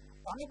పెట్టుకొని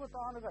తనకు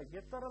తానుగా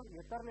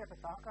ఇతరుల యొక్క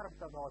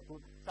సహకారంతో కావచ్చు,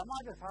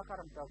 సమాజ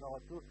సహకారంతో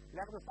కావచ్చు,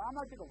 లేకపోతే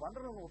సామాజిక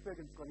వనరులను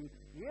ఉపయోగించుకొని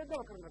ఏదో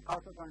ఒక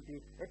కావాల్సినటువంటి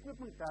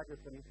ఎక్విప్మెంట్ తయారు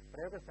చేసుకుని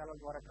ప్రయోగశాలల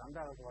ద్వారా,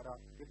 గ్రంథాల ద్వారా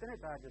ఇతనే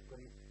తయారు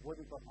చేసుకుని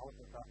బోధించాల్సిన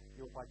అవసరం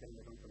ఈ ఉపాధ్యాయుల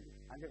మీద ఉంటుంది.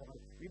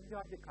 అంతేకాకుండా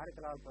విద్యార్థి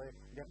కార్యకలాపాలపై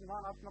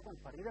నిర్మాణాత్మక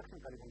పరిరక్షణ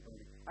కలిగి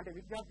ఉంటుంది. అంటే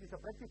విద్యార్థి చేసే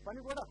ప్రతి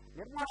పని కూడా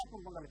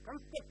నిర్మాణాత్మకంగా ఉండాలి,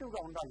 కన్స్ట్రక్టివ్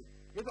గా ఉండాలి.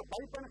 ఏదో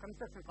పైన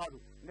కన్స్ట్రక్షన్ కాదు,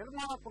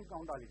 నిర్మాణాత్మకంగా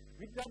ఉండాలి.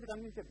 విద్యార్థికి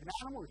అందించే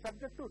జ్ఞానము,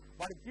 సబ్జెక్టు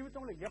వారి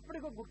జీవితంలో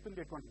ఎప్పటికో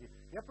గుర్తుండేటువంటిది,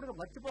 ఎప్పటికో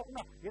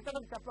మర్చిపోకుండా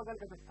ఇతరులకు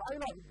చెప్పగలిగే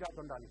స్థాయిలో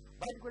విద్యార్థి ఉండాలి.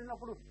 బయటకు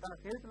వెళ్ళినప్పుడు తన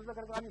స్నేహితుల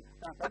దగ్గర కానీ,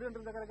 తన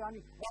తల్లిదండ్రుల దగ్గర కానీ,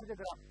 వారి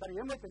దగ్గర తను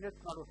ఏమైతే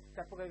నేర్చుకున్నాడో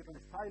చెప్పగలిగిన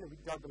స్థాయిలో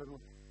విద్యార్థులను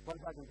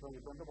కొనసాగించడం ఈ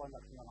బృందబోధన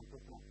లక్ష్యంగా మనం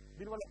చూస్తున్నాం.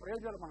 దీనివల్ల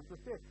ప్రయోజనాలు మనం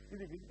చూస్తే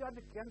ఇది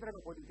విద్యార్థి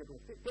కేంద్రంగా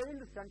బోధించేటువంటి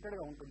చైల్డ్ సెంటర్డ్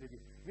గా ఉంటుంది. ఇది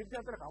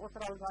విద్యార్థులకు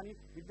అవసరాలు కానీ,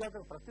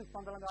 విద్యార్థులకు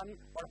ప్రతిస్పందనలు కానీ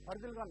వాళ్ళ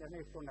పరిధులుగా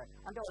నిర్ణయిస్తున్నాయి.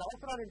 అంటే వాళ్ళ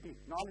అవసరాలు ఏంటి?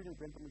 నాలెడ్జ్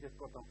పెంపు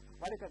చేసుకోవటం,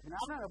 వారి యొక్క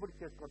జ్ఞానాన్ని అభివృద్ధి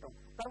చేసుకోవటం,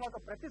 తర్వాత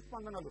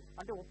ప్రతిస్పందనలు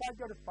అంటే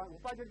ఉపాధ్యాయుడు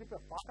చెప్పే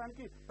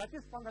పాఠానికి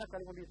ప్రతిస్పందన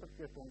కలిగి రీసెర్చ్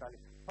చేస్తూ ఉండాలి.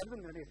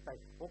 పరిధులు నిర్ణయిస్తాయి.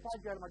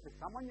 ఉపాధ్యాయుల మధ్య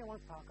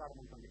సమన్వయం, సహకారం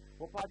ఉంటుంది.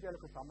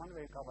 ఉపాధ్యాయులకు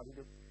సమన్వయం కావాలి,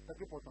 ఇది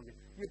తగ్గిపోతుంది.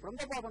 ఈ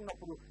బృందబోధన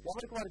ఉన్నప్పుడు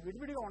ఎవరికి వారికి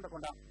విడివిడిగా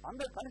ఉండకుండా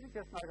అందరూ కలిసి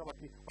చేస్తున్నారు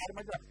కాబట్టి వారి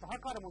మధ్య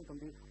సహకారం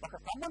ఉంటుంది, ఒక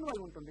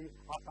సమన్వయం ఉంటుంది.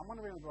 ఆ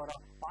సమన్వయం ద్వారా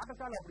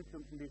పాఠశాల అభివృద్ధి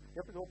ఉంటుంది.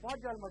 ఎప్పుడు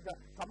ఉపాధ్యాయుల మధ్య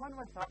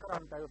సమన్వయ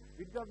సహకారాలు ఉంటాయో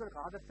విద్యార్థులకు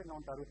ఆదర్శంగా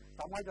ఉంటారు,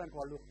 సమాజానికి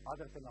వాళ్ళు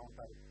ఆదర్శంగా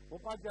ఉంటారు.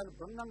 ఉపాధ్యాయులు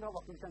బృందంగా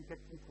ఒక విషయాన్ని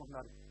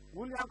చర్చించుకుంటున్నారు,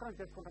 మూల్యాంకనం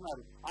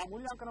చేసుకుంటున్నారు. ఆ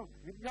మూల్యాంకనం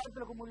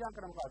విద్యార్థులకు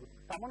మూల్యాంకనం కాదు,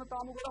 తమను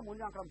తాము కూడా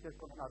మూల్యాంకనం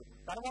చేసుకుంటున్నారు.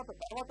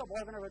 తర్వాత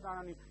బోధన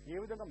విధానాన్ని ఏ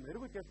విధంగా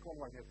మెరుగు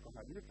చేసుకోవాలి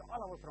చేసుకున్నారు. ఇది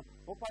చాలా అవసరం.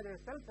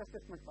 ఉపాధ్యాయులు సెల్ఫ్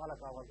అసెస్మెంట్ చాలా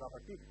కావాలి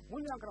కాబట్టి,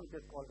 మూల్యాంకనం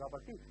చేసుకోవాలి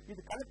కాబట్టి,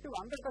 ఇది కలెక్టివ్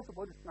అందరి కలిసి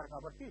బోధిస్తున్నారు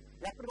కాబట్టి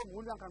ఎక్కడికో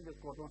మూల్యాంకనం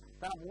చేసుకోవడం,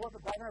 తన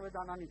బోధన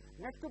విధానాన్ని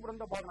నెక్స్ట్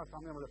బృంద బోధన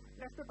సమయంలో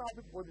నెక్స్ట్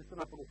టాపిక్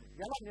బోధిస్తున్నప్పుడు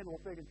ఎలా నేను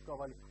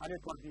ఉపయోగించుకోవాలి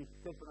అనేటువంటి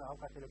తెలుసుకునే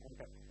అవకాశాలు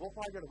ఉంటాయి.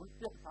 ఉపాధ్యాయుడు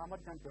వృత్తి యొక్క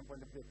సామర్థ్యాన్ని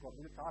పెంపొందింప చేసుకోవాలి.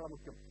 ఇది చాలా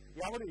ముఖ్యం.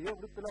 ఎవరు ఏ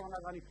వృత్తిలో ఉన్నా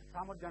కానీ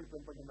సామర్థ్యాన్ని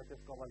పెంపొందింప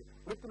చేసుకోవాలి.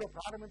 వృత్తిలో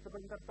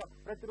ప్రారంభించబడిన తర్వాత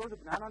ప్రతిరోజు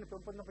జ్ఞానాన్ని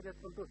పెంపొందింప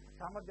చేసుకుంటూ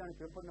సామర్థ్యాన్ని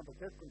పెంపొందింప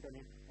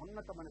చేసుకుంటేనే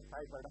ఉన్నతమైన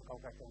స్థాయికి వెళ్ళడానికి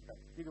అవకాశం ఉంటాయి.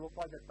 ఇది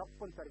ఉపాధ్యాయుడు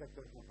తప్పనిసరిగా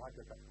చేసిన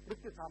బాధ్యత.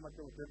 వృత్తి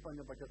సామర్థ్యం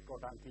పెంపొందింప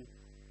చేసుకోవడానికి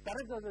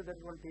తరగతిలో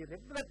జరిగినటువంటి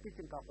రెగ్యులర్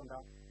టీచింగ్ కాకుండా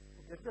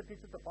రెగ్యులర్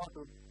టీచింగ్ తో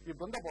పాటు ఈ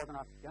బృంద బోధన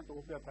ఎంతో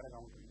ఉపయోగకరంగా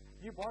ఉంటుంది.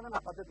 ఈ బోధన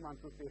పద్ధతి మనం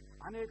చూస్తే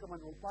అనేక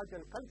మంది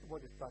ఉపాధ్యాయులు కలిసి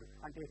బోధిస్తారు.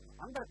 అంటే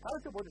అందరు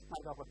కలిసి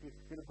బోధిస్తున్నారు కాబట్టి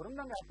వీళ్ళు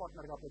బృందంగా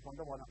ఏర్పడుతున్నారు కాబట్టి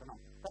బృంద బోధన అంటున్నాం.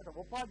 తర్వాత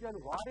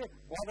ఉపాధ్యాయులు వారే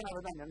బోధన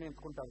విధానం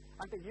నిర్ణయించుకుంటారు.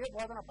 అంటే ఏ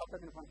బోధన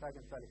పద్ధతిని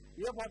కొనసాగించాలి,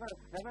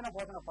 ఏమైనా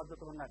బోధన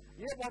పద్ధతులు ఉన్నాయి,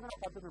 ఏ బోధన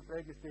పద్ధతిని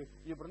ప్రయోగిస్తే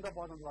ఈ బృంద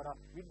బోధన ద్వారా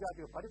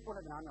విద్యార్థులకు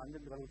పరిపూర్ణ జ్ఞానం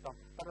అందించగలుగుతాం.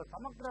 తర్వాత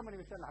సమగ్రమైన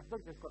విషయాన్ని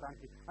అర్థం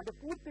చేసుకోవడానికి, అంటే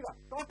పూర్తిగా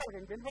టోటల్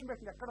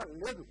ఇన్ఫర్మేషన్ ఎక్కడ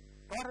లేదు,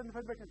 టోటల్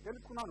ఇన్ఫర్మేషన్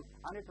తెలుసుకున్నాను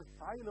అనే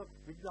స్థాయిలో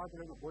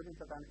విద్యార్థులను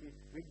బోధించడానికి,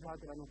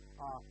 విద్యార్థులను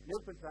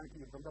నేర్పించడానికి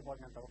ఈ బృంద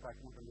బోధన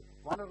అవకాశం ఉంటుంది.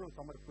 వనరులు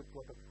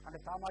సమర్పించుకోవటం అంటే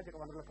సామాజిక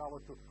వనరులు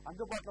కావచ్చు,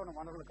 అందుబాటులో ఉన్న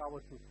వనరులు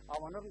కావచ్చు, ఆ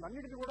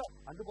వనరులన్నిటికీ కూడా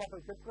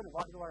అందుబాటులో తెచ్చుకొని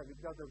వాటి ద్వారా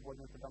విద్యార్థులకు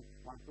బోధించడం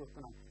మనం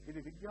చూస్తున్నాం. ఇది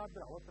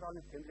విద్యార్థుల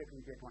అవసరాలను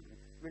కేంద్రీకరించేటువంటిది.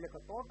 వీళ్ళ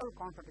యొక్క టోటల్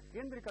కాన్సెప్ట్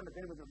కేంద్రీకరణ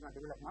దేని మీద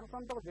ఉంటుందంటే వీళ్ళకి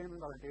మనసంతా దేని మీద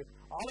ఉండాలంటే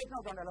ఆలోచన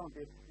దాంట్లో ఎలా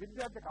ఉంటే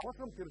విద్యార్థికి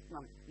అవసరం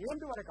తీరుస్తున్నాను,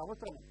 ఏంటి వారికి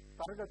అవసరం,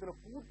 తరగతిలో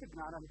పూర్తి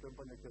జ్ఞానాన్ని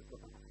పెంపొందింప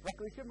చేసుకోవటం, ఒక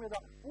విషయం మీద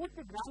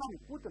పూర్తి జ్ఞానాన్ని,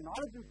 పూర్తి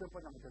నాలెడ్జ్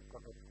పెంపొందింప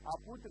చేసుకోవటం, ఆ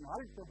పూర్తి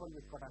నాలెడ్జ్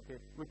పెంపొందించుకోవడానికి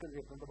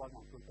వీటిని బృంద బోధన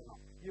అనుకుంటున్నాం.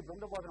 ఈ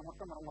బృంద బోధన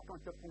మొత్తం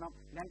చెప్పుకున్నాం.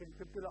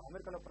 1950లో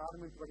అమెరికాలో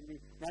ప్రారంభించబడింది,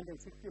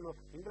 1960లో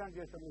ఇంగ్లాండ్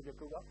దేశంలో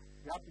ఎక్కువగా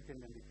వ్యాప్తి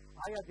చెందింది.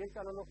 ఆయా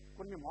దేశాలలో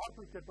కొన్ని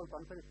మార్పులు చేర్పులతో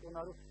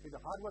అనుసరిస్తున్నారు. ఇది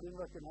హార్వర్డ్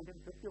యూనివర్సిటీ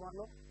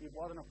 1951లో ఈ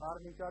బోధన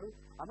ప్రారంభించారు.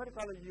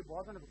 అమెరికాలో ఈ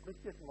బోధనకు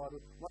కృషి చేసిన వారు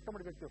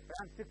మొట్టమొదటి వ్యక్తి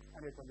ఫ్రాన్సిస్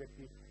అనేటువంటి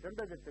వ్యక్తి,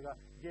 రెండో వ్యక్తిగా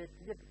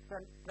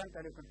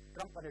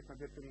ట్రంప్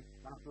అనేటువంటి వ్యక్తిని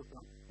మనం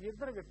చూస్తున్నాం. ఈ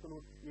ఇద్దరు వ్యక్తులు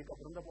ఈ యొక్క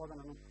బృంద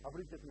బోధనను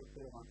అభివృద్ధి చేసిన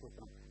వ్యక్తులు మనం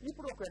చూస్తున్నాం.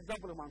 ఇప్పుడు ఒక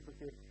ఎగ్జాంపుల్ మనం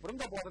చూస్తే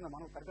బృంద బోధన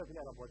మనం తరగతిలో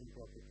ఎలా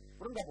బోధించవచ్చు.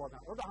 బృంద బోధన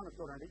ఉదాహరణ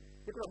చూడండి,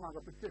 ఇక్కడ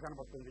మనకు పిక్చర్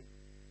కనబడుతుంది.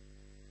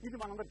 ఇది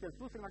మనందరూ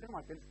చూసినట్టు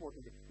మనకు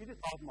తెలిసిపోతుంది. ఇది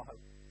తాజ్ మహల్.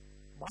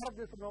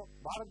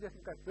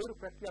 భారతదేశం పేరు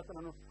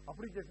ప్రఖ్యాతులను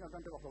అభివృద్ధి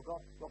చేసినటువంటి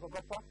ఒక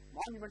గొప్ప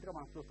మాన్యుమెంట్ గా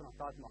మనం చూస్తున్నాం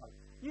తాజ్ మహల్.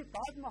 ఈ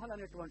తాజ్ మహల్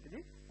అనేటువంటిది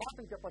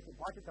పాఠం చెప్పచ్చు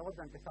బాధ్యత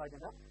ఎవరిదంటే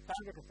సహజంగా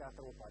సాంఘిక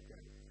శాస్త్ర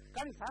ఉపాధ్యాయుడు.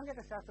 కానీ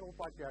సాంఘిక శాస్త్ర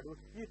ఉపాధ్యాయుడు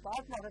ఈ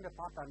తాజ్ మహల్ అనే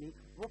పాఠాన్ని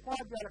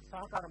ఉపాధ్యాయుల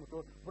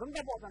సహకారంతో బృంద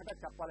బోధనగా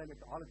చెప్పాలనే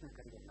ఆలోచన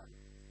కలిగి ఉన్నాడు.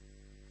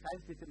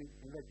 సైన్స్ టీచర్ని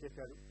ఇన్వైట్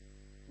చేశాడు,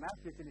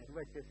 మ్యాథ్స్ టీచర్ని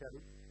ఇన్వైట్ చేశాడు,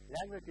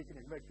 లాంగ్వేజ్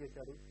టీచర్ని ఇన్వైట్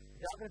చేశాడు,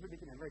 జాగ్రఫీ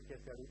టీచర్ని ఇన్వైట్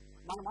చేశాడు.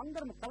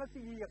 మనమందరం కలిసి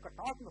ఈ యొక్క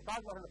తాజ్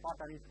మహల్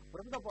పాఠాన్ని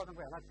బృంద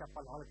బోధనపై ఎలా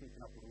చెప్పాలని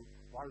ఆలోచించినప్పుడు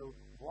వాళ్ళు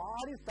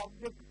వారి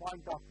సబ్జెక్ట్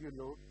పాయింట్ ఆఫ్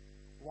వ్యూలో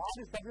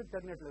వారి సబ్జెక్ట్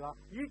జరిగినట్లుగా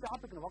ఈ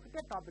టాపిక్ ని, ఒకటే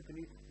టాపిక్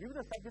ని వివిధ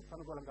సబ్జెక్ట్స్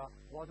అనుకూలంగా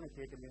బోధన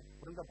చేయటమే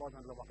బృంద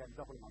బోధనలో ఒక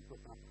ఎగ్జాంపుల్ మనం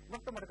చూస్తున్నాం.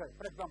 మొట్టమొదటిగా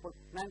for example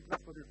 9th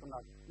class students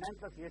ఉన్నారు. 9th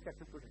క్లాస్ ఏ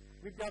సెక్షన్ స్టూడెంట్స్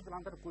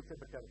విద్యార్థులందరూ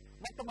కూర్చోబెట్టారు.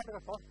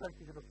 మొట్టమొదటిగా సోషల్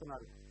టీచర్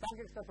వస్తున్నారు.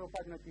 సాంఘిక శాస్త్ర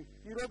ఉపాధ్యాయునికి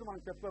ఈ రోజు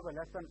మనం చెప్పుకోగల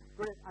లెసన్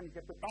టుడే అని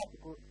చెప్పి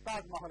టాపిక్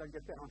తాజ్ మహల్ అని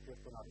చెప్పి అనౌన్స్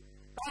చేస్తున్నారు.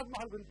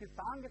 తాజ్మహల్ గురించి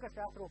సాంఘిక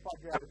శాస్త్ర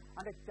ఉపాధ్యాయుడు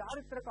అంటే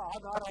చారిత్రక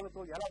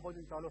ఆధారాలతో ఎలా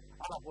బోధించాలో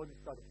అలా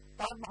బోధిస్తాడు.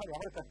 తాజ్మహల్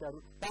ఎవరు కట్టారు,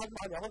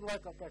 తాజ్మహల్ ఎవరి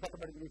ద్వారా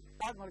కట్టబడింది,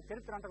 తాజ్మహల్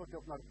చరిత్ర అంతా కూడా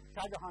చెప్తున్నారు.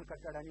 షాజహాన్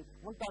కట్టాడని,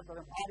 ముంతాజ్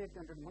భార్య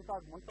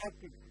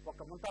ముంతాజ్కి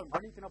ముంతాజ్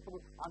మరణించినప్పుడు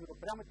ఆమెకు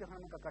ప్రేమ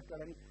చిహ్నంగా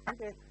కట్టాడని,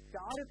 అంటే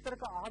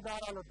చారిత్రక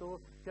ఆధారాలతో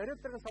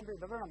చరిత్రకు సంబంధించిన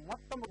వివరణ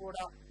మొత్తం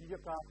కూడా ఈ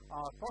యొక్క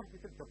సోషల్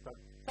టీచర్ చెప్తాడు.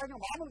 కానీ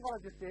మామూలుగా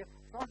ఆలోచిస్తే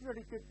సోషల్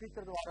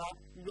టీచర్ ద్వారా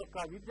ఈ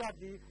యొక్క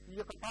విద్యార్థి ఈ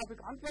యొక్క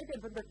టాపిక్ అంతవరకే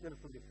ఇన్ఫర్మేషన్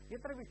తెలుస్తుంది,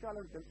 ఇతర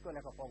విషయాలను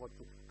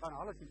తెలుసుకోలేకపోవచ్చు. కానీ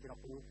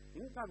ఆలోచించినప్పుడు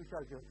ఇంకా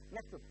విషయాలు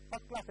నెక్స్ట్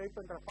ఫస్ట్ క్లాస్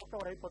అయిపోయిన తర్వాత ఫస్ట్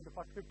అవర్ అయిపోతుంది,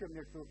 ఫస్ట్ 15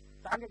 minutes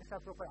సాంఘిక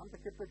శాస్త్రంపై అంత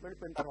చెప్పేసి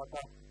వెళ్ళిపోయిన తర్వాత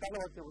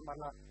తెల్లవచ్చి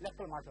మళ్ళీ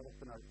లెక్కలు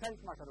మాట్లాడుస్తున్నాడు,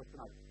 సైన్స్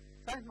మాట్లాడుస్తున్నాడు.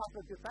 సైన్స్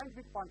మాస్టర్ వచ్చి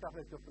సైంటిఫిక్ పాయింట్ ఆఫ్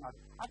వ్యూ చెప్తున్నారు.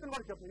 అతను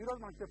కూడా చెప్తున్నారు. ఈ రోజు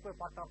మనం చెప్పే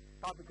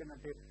టాపిక్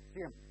ఏంటంటే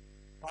సేమ్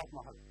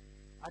తాజ్మహల్.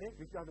 అరే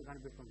విద్యార్థులు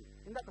కనిపిస్తుంది.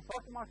 ఇందాక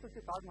సోషల్ మాస్టర్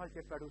వచ్చి తాజ్మహల్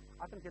చెప్పాడు,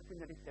 అతను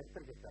చెప్పింది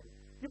చరిత్ర చెప్పాడు.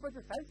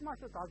 ఇప్పుడు సైన్స్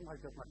మాస్టర్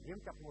తాజ్మహల్ చెప్తున్నారు,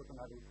 ఏం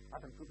చెప్పబోతున్నారు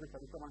అతను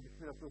చూపిస్తారు. ఇంకా మనం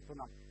హిస్టరీలో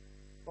చూస్తున్నాం.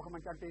 ఒక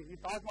మంచి అంటే ఈ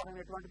తాజ్మహల్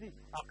అనేటువంటిది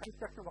ఆ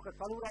కన్స్ట్రక్షన్ ఒక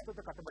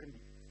తలువురాతితో కట్టబడింది.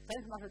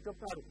 సైన్స్ మాస్టర్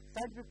చెప్తున్నాడు,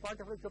 సైంటిఫిక్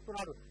పాయింట్ ఆఫ్ వ్యూ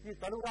చెప్తున్నాడు, ఈ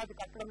తలువురాతి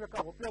కట్టడం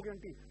యొక్క ఉపయోగం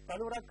ఏంటి,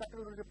 తలువురాతి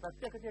కట్టడం యొక్క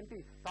ప్రత్యేకత ఏంటి,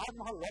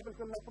 తాజ్మహల్ లోపలికి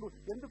వెళ్ళినప్పుడు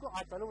ఎందుకు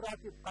ఆ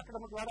తలువురాతి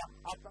కట్టడం ద్వారా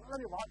ఆ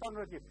చల్లని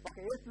వాతావరణంలోకి ఒక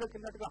ఏసీలోకి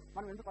వెళ్ళినట్టుగా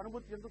మనం ఎందుకు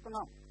అనుభూతి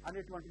చెందుతున్నాం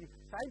అనేటువంటి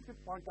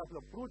scientific point of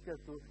view prove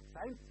చేస్తూ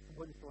సైన్స్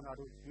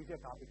బోధిస్తున్నాడు ఇదే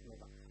టాపిక్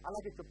మీద.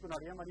 అలాగే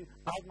చెప్తున్నాడు ఏమని,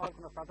 తాజ్మహల్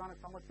ఉన్న ప్రధాన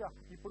సమస్య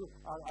ఇప్పుడు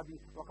అది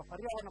ఒక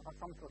పర్యావరణ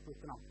సమస్య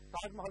చూస్తున్నాం.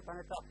 తాజ్మహల్ తన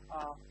యొక్క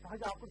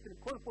సహజ ఆకృతిని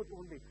కోల్పోతూ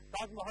ఉంది.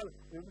 తాజ్మహల్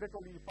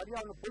ఉండేటువంటి ఈ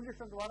పర్యావరణ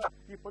పొల్యూషన్ ద్వారా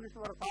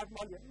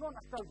తాజ్మహల్ ఎన్నో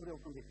నష్టాలు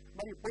గురవుతుంది.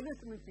 మరి ఈ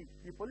పొల్యూషన్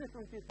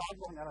నుంచి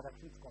తాజ్మహల్ ఎలా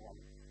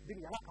రక్షించుకోవాలి,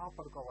 దీన్ని ఎలా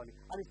కాపాడుకోవాలి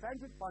అది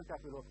సైంటిఫిక్ పాయింట్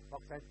ఆఫ్ వ్యూలో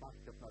ఒక సైన్స్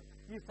మాస్టర్ చెప్తున్నారు.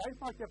 ఈ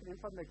సైన్స్ మాస్టర్ చెప్పిన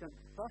ఇన్ఫర్మేషన్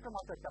సోషల్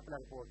మాస్టర్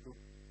చెప్పలేకపోవచ్చు.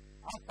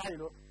 ఆ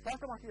స్థాయిలో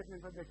సోషల్ మాస్టర్ చెప్పిన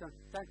ఇన్ఫర్మేషన్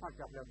సైన్స్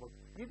మాస్టర్ చెప్పలేకపోవచ్చు.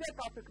 ఇదే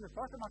టాపిక్ ని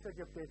సోషల్ మాస్టర్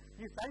చెప్తే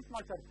ఈ సైన్స్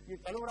మాస్టర్ ఈ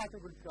తలువురాశి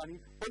గురించి కానీ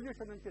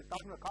పొల్యూషన్ నుంచి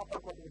తాజ్మహల్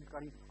కాపాడుకోవడం గురించి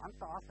కానీ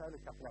అంత ఆ స్థాయిలో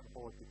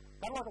చెప్పలేకపోవచ్చు.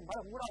 తర్వాత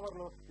 3వ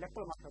అవర్లో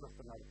లెక్కల మాస్టర్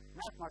వస్తున్నారు,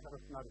 మ్యాథ్స్ మాస్టర్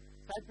వస్తున్నారు.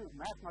 సైన్స్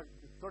మ్యాథ్స్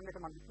చూడండి,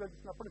 మనం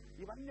విశ్లేషిస్తున్నప్పుడు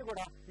ఇవన్నీ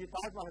కూడా ఈ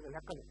తాజ్మహల్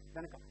లెక్కలు.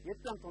 దానికి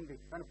ఎత్తు ఎంత ఉంది,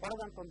 దాని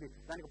పొడవు ఎంత ఉంది,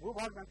 దానికి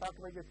భూభాగం ఎంత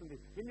ఆక్యుపై చేస్తుంది,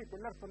 ఎన్ని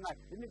పిల్లర్స్ ఉన్నాయి,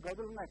 ఎన్ని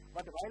గదులు ఉన్నాయి,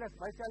 వాటి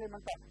వైశాల్యం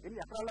ఎంత, ఎన్ని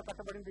ఎకరాల్లో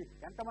కట్టబడింది,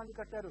 ఎంతమంది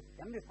కట్టారు,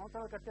 ఎన్ని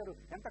సంవత్సరాలు కట్టారు,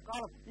 ఎంత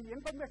కాలం, ఈ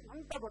ఇన్ఫర్మేషన్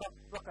అంతా కూడా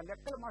ఒక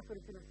లెక్కల మాస్టర్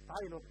ఇచ్చిన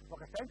స్థాయిలో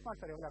ఒక సైన్స్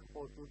మాస్టర్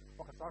ఇవ్వలేకపోవచ్చు,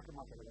 ఒక సోషల్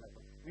మాస్టర్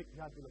ఇవ్వలేకపోవచ్చు.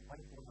 విద్యార్థులు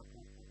పరిపూర్ణ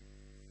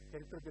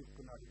చరిత్ర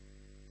తెలుసుకున్నాడు,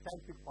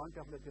 సైంటిఫిక్ పాయింట్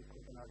ఆఫ్ వ్యూ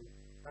తెలుసుకుంటున్నాడు,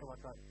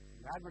 తర్వాత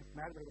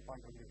మ్యాథమెటికల్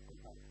పాయింట్ ఆఫ్ వ్యూ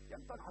తెలుసుకుంటున్నాడు.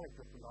 ఎంతో నాలెడ్జ్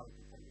వస్తుంది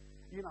ఆలోచించండి.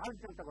 ఈ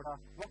నాలెడ్జ్ అంతా కూడా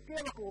ఒకే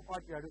ఒక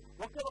ఉపాధ్యాయుడు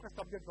ఒకే ఒక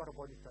సబ్జెక్ట్ ద్వారా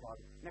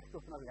బోధిస్తున్నాడు. నెక్స్ట్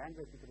వస్తున్నాడు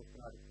లాంగ్వేజ్ టీచర్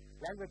వస్తున్నాడు.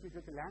 లాంగ్వేజ్ టీచర్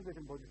వచ్చి లాంగ్వేజ్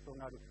ని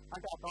బోధిస్తున్నాడు.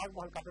 అంటే ఆ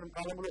తాజ్మహల్ కట్టడం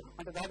కాలంలో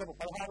అంటే దాదాపు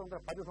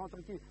 1610 సంవత్సరం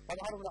నుంచి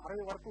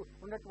 1660 వరకు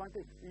ఉన్నటువంటి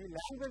ఈ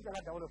లాంగ్వేజ్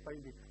ఎలా డెవలప్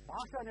అయింది,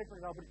 భాష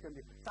అనేటువంటి అభివృద్ధి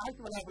చెంది,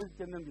 సాహిత్యం ఎలా అభివృద్ధి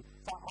చెందింది,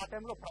 ఆ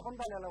టైంలో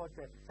ప్రబంధాలు ఎలా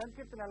వచ్చాయి,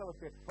 సంకీర్తనలు ఎలా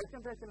వచ్చాయి,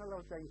 వచనరచనలు ఎలా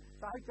వచ్చాయి,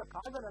 సాహిత్య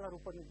కావ్యాలు ఎలా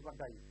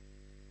రూపొందించబడ్డాయి,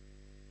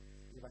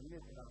 ఇవన్నీ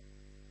కూడా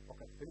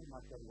ఒక తెలుగు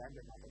మాస్టర్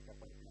లాంగ్వేజ్ మాస్టర్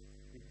చెప్పాల్సిన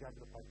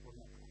విద్యార్థులు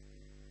పరిపూర్ణ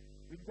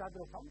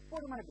విద్యార్థులు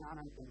సంపూర్ణమైన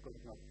జ్ఞానాన్ని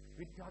పొందుకుంటున్నారు.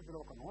 విద్యార్థులు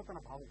ఒక నూతన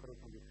భావం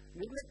కలుగుతుంది,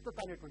 నిర్లిప్తత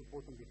అనేటువంటి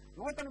పోతుంది,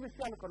 నూతన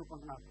విషయాలు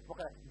కనుక్కుంటున్నారు. ఒక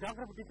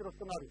జాగ్రఫీ టీచర్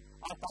వస్తున్నారు,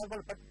 ఆ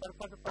తాగుబడి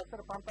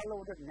పరిసర ప్రాంతాల్లో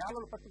ఉండే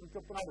నేలల పరిస్థితులు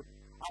చెప్తున్నాడు,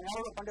 ఆ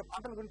నేలలో పండే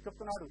పంటల గురించి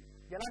చెప్తున్నాడు,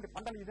 ఎలాంటి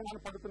పంటలు ఈ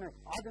దినాలు పండుతున్నాయి,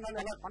 ఆ దినాలు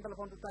ఎలా పంటలు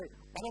పండుతాయి,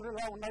 పొలాలు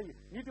ఎలా ఉన్నాయి,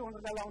 నీటి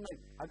వనరులు ఎలా ఉన్నాయి,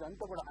 అది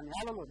అంతా కూడా ఆ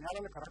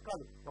నేలలకు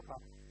రకాలు ఒక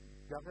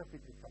జాగ్రఫీ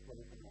టీచర్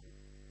చెప్పగలుగుతున్నారు.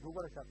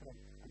 భూగోళ శాస్త్రం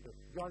అంటే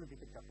జియాలజీ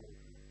టీచర్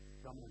చెప్పగలుగుతున్నారు.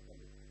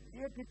 గమనించండి,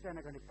 ఏ టీచర్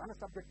అయినా కానీ తన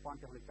సబ్జెక్ట్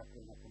పాయింట్ ఆఫ్ వ్యూ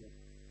చెప్పినప్పుడు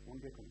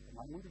ఉండే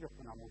మనం ముందు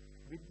చెప్తున్నాము,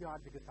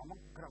 విద్యార్థికి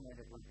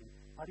సమగ్రమైనటువంటి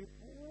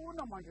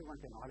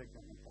పరిపూర్ణమైనటువంటి నాలెడ్జ్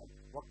అందించాలి.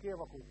 ఒకే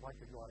ఒక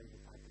ఉపాధ్యాయుడు ద్వారా ఇది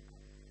సాధ్యం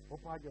కాదు.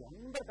 ఉపాధ్యాయులు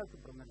అందరూ కలిసి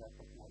బృందంగా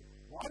ఏర్పడుతున్నారు.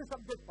 వారి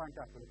సబ్జెక్ట్ పాయింట్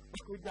ఆఫ్ వ్యూ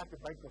ఒక విద్యార్థి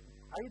బయటకు వస్తుంది,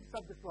 5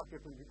 సబ్జెక్ట్స్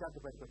వాటి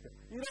విద్యార్థి బయటకు వచ్చారు.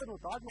 ఈ రోజు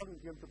నువ్వు తాజ్మహల్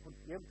నుంచి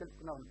ఏం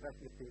తెలుసుకున్నావు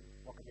ప్రశ్నిస్తే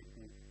ఒక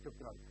వ్యక్తి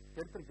చెప్తున్నాడు,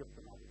 చరిత్ర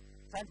చెప్తున్నాడు,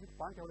 సైంటిఫిక్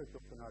పాయింట్ ఆఫ్ వ్యూ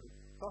చెప్తున్నాడు,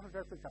 సోషల్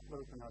సైన్స్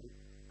చెప్పగలుగుతున్నాడు,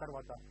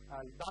 తర్వాత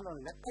దానిలో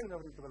లెక్కలు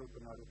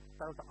వివరించగలుగుతున్నాడు,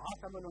 తర్వాత ఆ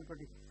సమయంలో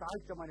ఉన్నటువంటి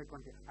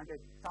సాహిత్యమైనటువంటి అంటే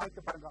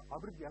సాహిత్యపరంగా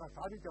అభివృద్ధి ఎలా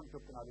సాధించామని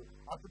చెప్తున్నారు,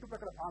 ఆ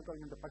చుట్టుపక్కల ప్రాంతాల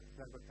నుండి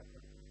పరిస్థితులను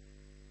చెప్పగలుగుతున్నారు.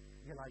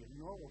 ఇలా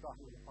ఎన్నో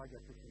ఉదాహరణలు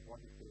ఉపాధ్యాయులు తీసుకుని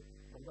బోధిస్తే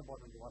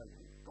బోధన ద్వారా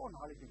ఎంతో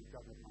నాలెడ్జ్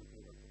విద్యార్థులకు మనం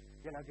చేయవచ్చు.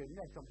 ఇలాగే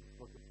ఎన్ని ఎగ్జామ్స్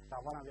తీసుకోవచ్చు,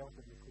 రవాణా వ్యవస్థ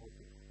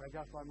తీసుకోవచ్చు,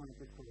 ప్రజాస్వామ్యాన్ని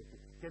తీసుకోవచ్చు,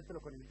 చరిత్రలో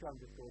కొన్ని విషయాలు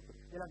తీసుకోవచ్చు.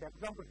 ఇలాంటి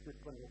ఎగ్జాంపుల్స్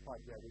తీసుకొని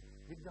ఉపాధ్యాయులు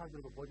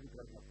విద్యార్థులకు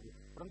బోధించగలిగినప్పుడు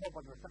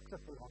బృందోపాధ్యాయులు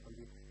సక్సెస్ఫుల్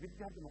అవుతుంది,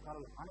 విద్యార్థి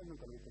ముఖాలలో ఆనందం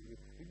కలుగుతుంది.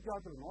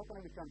 విద్యార్థులు నూతన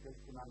విషయాన్ని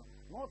తెలుసుకున్నాను,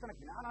 నూతన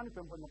జ్ఞానాన్ని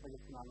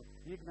పెంపొందింపజేస్తున్నాను,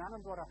 ఈ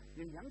జ్ఞానం ద్వారా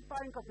నేను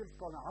ఎంత ఇంకా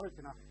తెలుసుకోవాలనే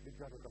ఆలోచన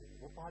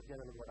విద్యార్థులు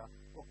ఉపాధ్యాయులు కూడా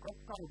ఒక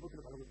కొత్త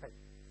అనుభూతులు కలుగుతాయి.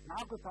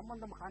 నాకు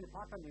సంబంధం కాని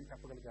పాఠం నేను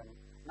చెప్పగలిగాను,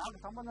 నాకు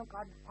సంబంధం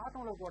కాని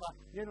పాఠంలో కూడా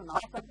నేను నా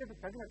సబ్జెక్టు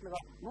చదివినట్లుగా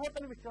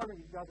నూతన విషయాలు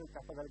విద్యార్థులు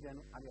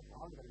చెప్పగలిగాను అనే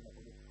భావన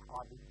కలిగినప్పుడు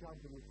ఆ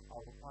విద్యార్థులు ఆ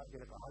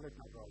ఉపాధ్యాయులకు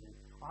ఆలోచన కావాలి.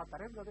 ఆ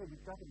తరగతి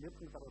విద్యార్థులు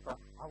నేర్చుకున్న తర్వాత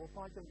ఆ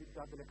ఉపాధ్యాయుల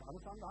విద్యార్థులకు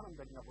అనుసంధానం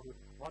జరిగినప్పుడు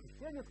వారు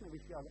షేర్ చేసిన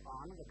విషయాలు ఆ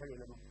ఆనంద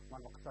గడియలను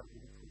మనం ఒకసారి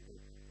తెలుసుకుంటే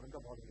బృంద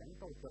బోధన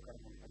ఎంతో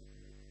ఉపయోగకరంగా ఉంటుంది.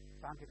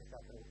 సాంకేతిక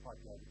శాస్త్ర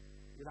ఉపాధ్యాయులు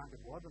ఇలాంటి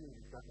బోధనలు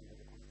విద్యార్థుల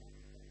మీద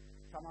కొనసాగించాలి.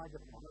 సమాజ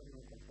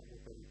వనరులను కొంచెం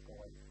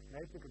ఉపయోగించుకోవాలి.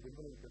 నైతిక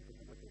విలువలను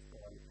పెంచుకుంటూ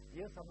చేసుకోవాలి.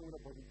 ఏ సమయంలో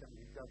బోధించాలని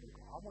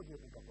విద్యార్థులకు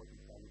ఆమోదయోగ్యంగా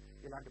బోధించాలి.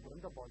 ఇలాంటి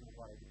బృంద బోధన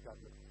ద్వారా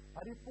విద్యార్థులు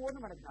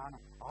పరిపూర్ణమైన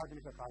జ్ఞానం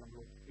ఆధునిక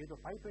కాలంలో ఏదో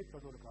పై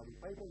చదువులు కాదు,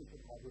 పై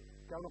విషయం కాదు,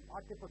 కేవలం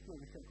పాఠ్యపుస్తకం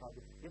విషయం కాదు,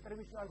 ఇతర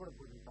విషయాలు కూడా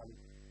బోధించాలి.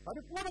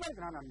 పరిపూర్ణమైన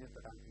జ్ఞానాన్ని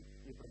అందించడానికి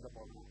ఈ బృంద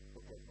బోధన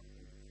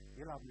ఉపయోగపడుతుంది.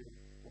 ఇలా మీరు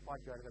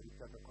ఉపాధ్యాయులుగా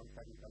విద్యార్థులు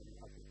కొనసాగించాలని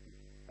ఆశిస్తుంది.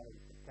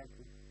 Thank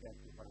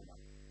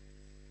you.